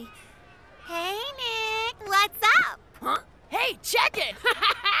notice me. Hey, Nick, what's up? Huh? Hey, check it!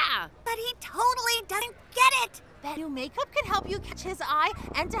 But he totally doesn't get it. That new makeup can help you catch his eye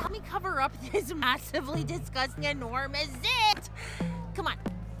and to help me cover up this massively disgusting, enormous zit. Come on.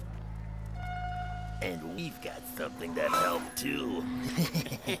 And we've got something that helped too.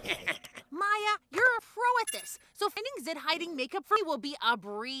 Maya, you're a pro at this, so finding zit hiding makeup for me will be a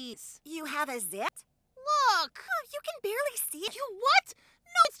breeze. You have a zit? Look! Oh, you can barely see it. You what?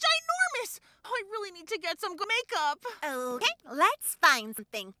 No, it's ginormous! Oh, I really need to get some good makeup. Okay, let's find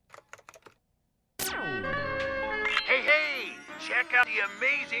something. Hey, hey! Check out the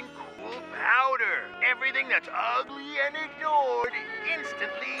amazing cool powder. Everything that's ugly and ignored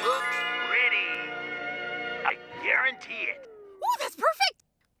instantly looks pretty. I guarantee it. Ooh, that's perfect!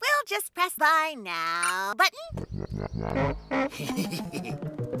 We'll just press buy now button.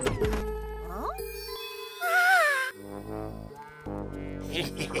 Oh?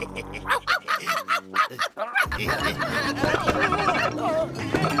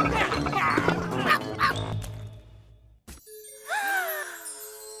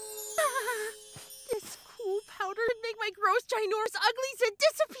 This cool powder would make my gross, ginormous uglies zit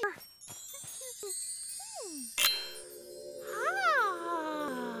disappear.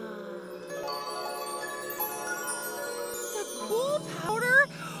 The cool powder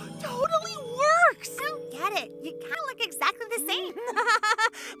totally works! I don't get it. You kind of look exactly the same.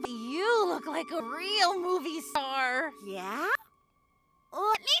 But you look like a real movie star. Yeah?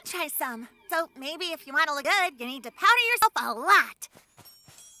 Let me try some. So maybe if you want to look good, you need to powder yourself a lot.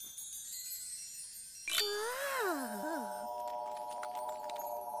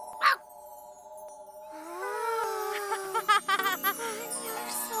 You're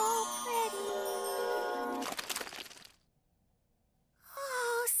so pretty.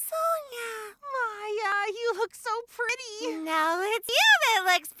 Oh, Sonia. Maya, you look so pretty. No, it's you that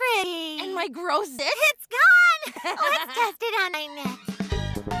looks pretty. And my gross zit? It's gone. Let's test it on my neck.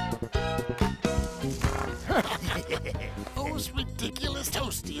 Those ridiculous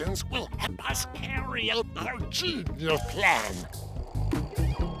Toastians will help us carry out our genius plan.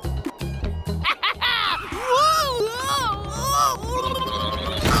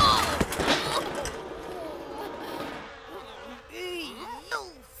 You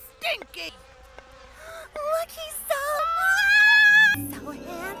stinky! Look, he's so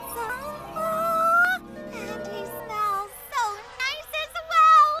handsome. Oh, and he smells so nice as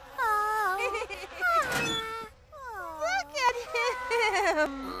well. Oh. Look at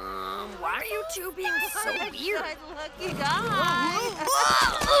him. Why two being so weird. Lucky guy.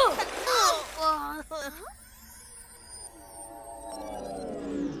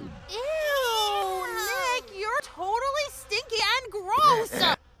 Ew, Nick, you're totally stinky and gross.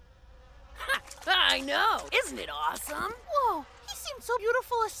 I know. Isn't it awesome? Whoa, he seemed so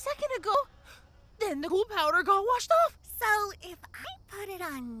beautiful a second ago. Then the cool powder got washed off. So if I put it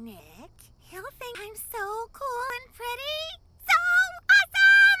on Nick, he'll think I'm so cool and pretty. So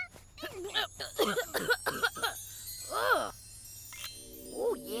awesome!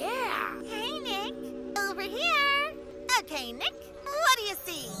 Oh, yeah. Hey, Nick. Over here. Okay, Nick. What do you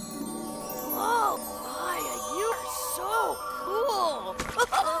see? Whoa, Maya, you are so cool.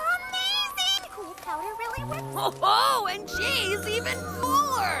 Amazing! Cool powder really works. Oh, and she's even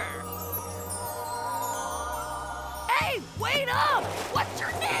cooler. Hey, wait up! What's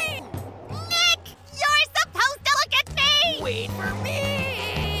your name? Nick! You're supposed to look at me! Wait for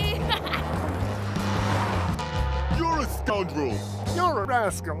me! You're a scoundrel! You're a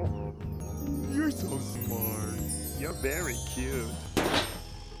rascal! You're so smart. You're very cute.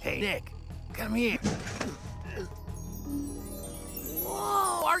 Hey, Nick, come here.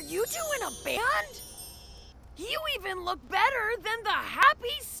 Whoa, are you two in a band? You even look better than the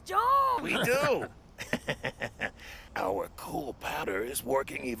Happy Stone! We do! Our cool powder is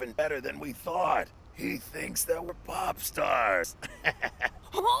working even better than we thought. He thinks that we're pop stars.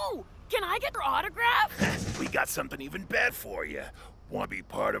 Oh, can I get your autograph? We got something even better for you. Want to be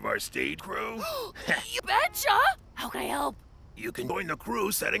part of our stage crew? You betcha! How can I help? You can join the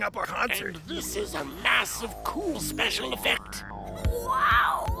crew setting up our concert. And this is a massive, cool special effect.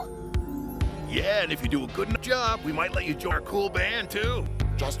 Wow! Yeah, and if you do a good enough job, we might let you join our cool band, too.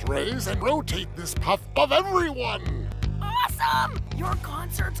 Just raise and rotate this puff of everyone. Awesome! Your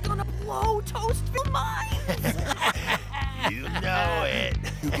concert's gonna blow Toastville minds! You know it.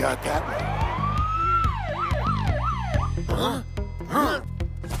 You got that? Huh? Huh?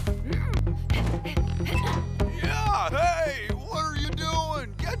 Yeah, hey, what are you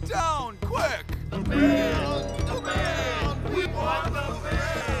doing? Get down, quick! The band! We want the band!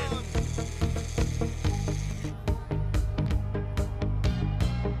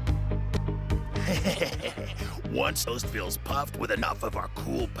 Once Toastville's puffed with enough of our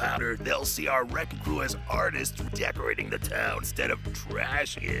cool powder, they'll see our wrecking crew as artists decorating the town instead of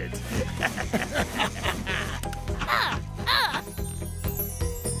trash kids.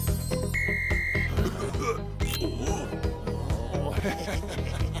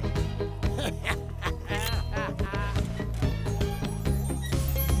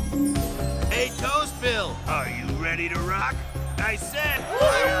 Hey, Toastville, are you ready to rock? I said,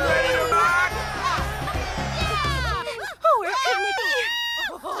 are you ready to rock? Oh, where can it be?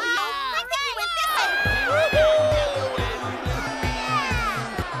 I think we went this way.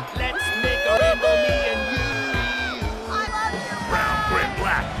 Let's make a rainbow, me and you. I love you. Brown, grit,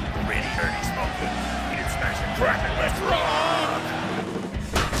 black, ready, dirty, smoking. Get it, smash and crack it, let's rock!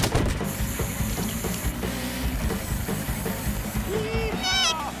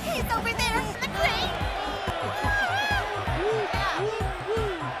 Nick! He's over there in the crate.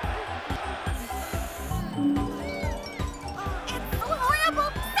 It's so horrible.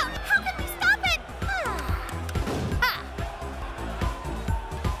 So how can we stop it?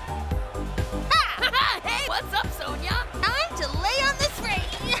 Hey, what's up, Sonia? Time to lay on this ring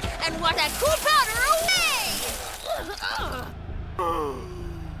and watch that cool powder away.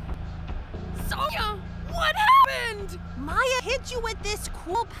 Sonia, what happened? Maya hit you with this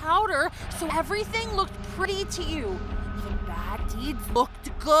cool powder, so everything looked pretty to you. Even bad deeds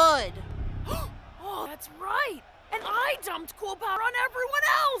looked good. Oh, that's right. And I dumped cool powder on everyone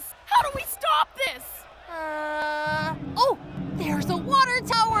else. How do we stop this? Oh, there's a water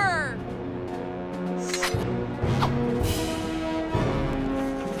tower.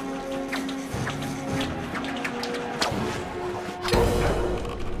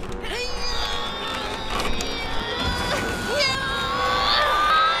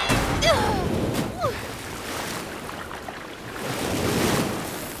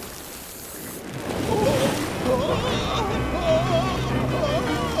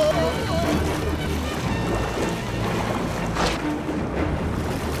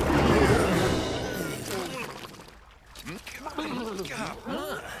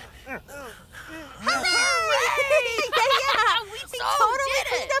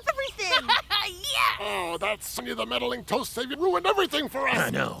 Oh, that Sonia the meddling toast savior ruined everything for us. I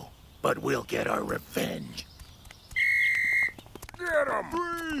know, but we'll get our revenge. Get him!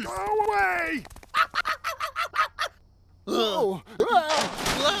 Please! Go away! Oh!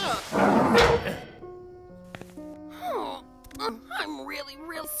 I'm really,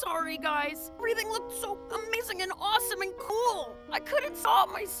 real sorry, guys. I couldn't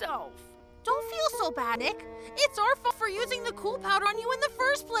stop myself. Don't feel so bad, Nick. It's our fault for using the cool powder on you in the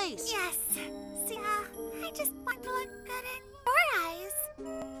first place. Yes. See, I just want to look good in your eyes.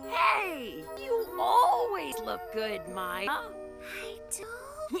 Hey, you always look good, Maya. I do?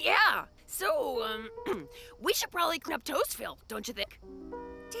 Yeah. So, we should probably clean up Toastville, don't you think?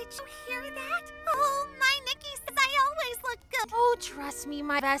 Did you hear that? Oh, my Nicky says I always look good. Oh, trust me,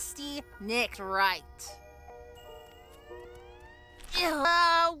 my bestie. Nick's right.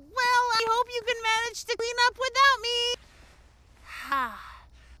 Well, I hope you can manage to clean up without me.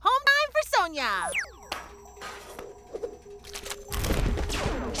 Home time for Sonia.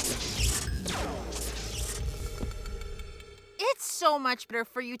 It's so much better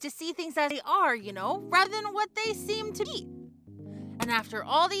for you to see things as they are, you know, rather than what they seem to be. And after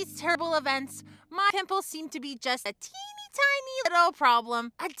all these terrible events, my pimples seem to be just a teeny tiny little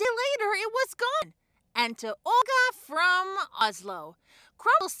problem. A day later, it was gone. And to Olga from Oslo.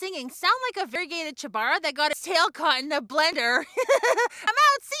 Crumble's singing sound like a variegated chibara that got its tail caught in a blender. I'm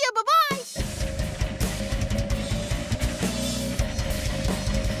out. See ya. Bye-bye.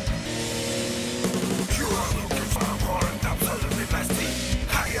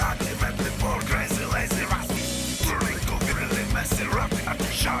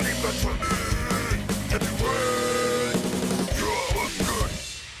 Shawty, but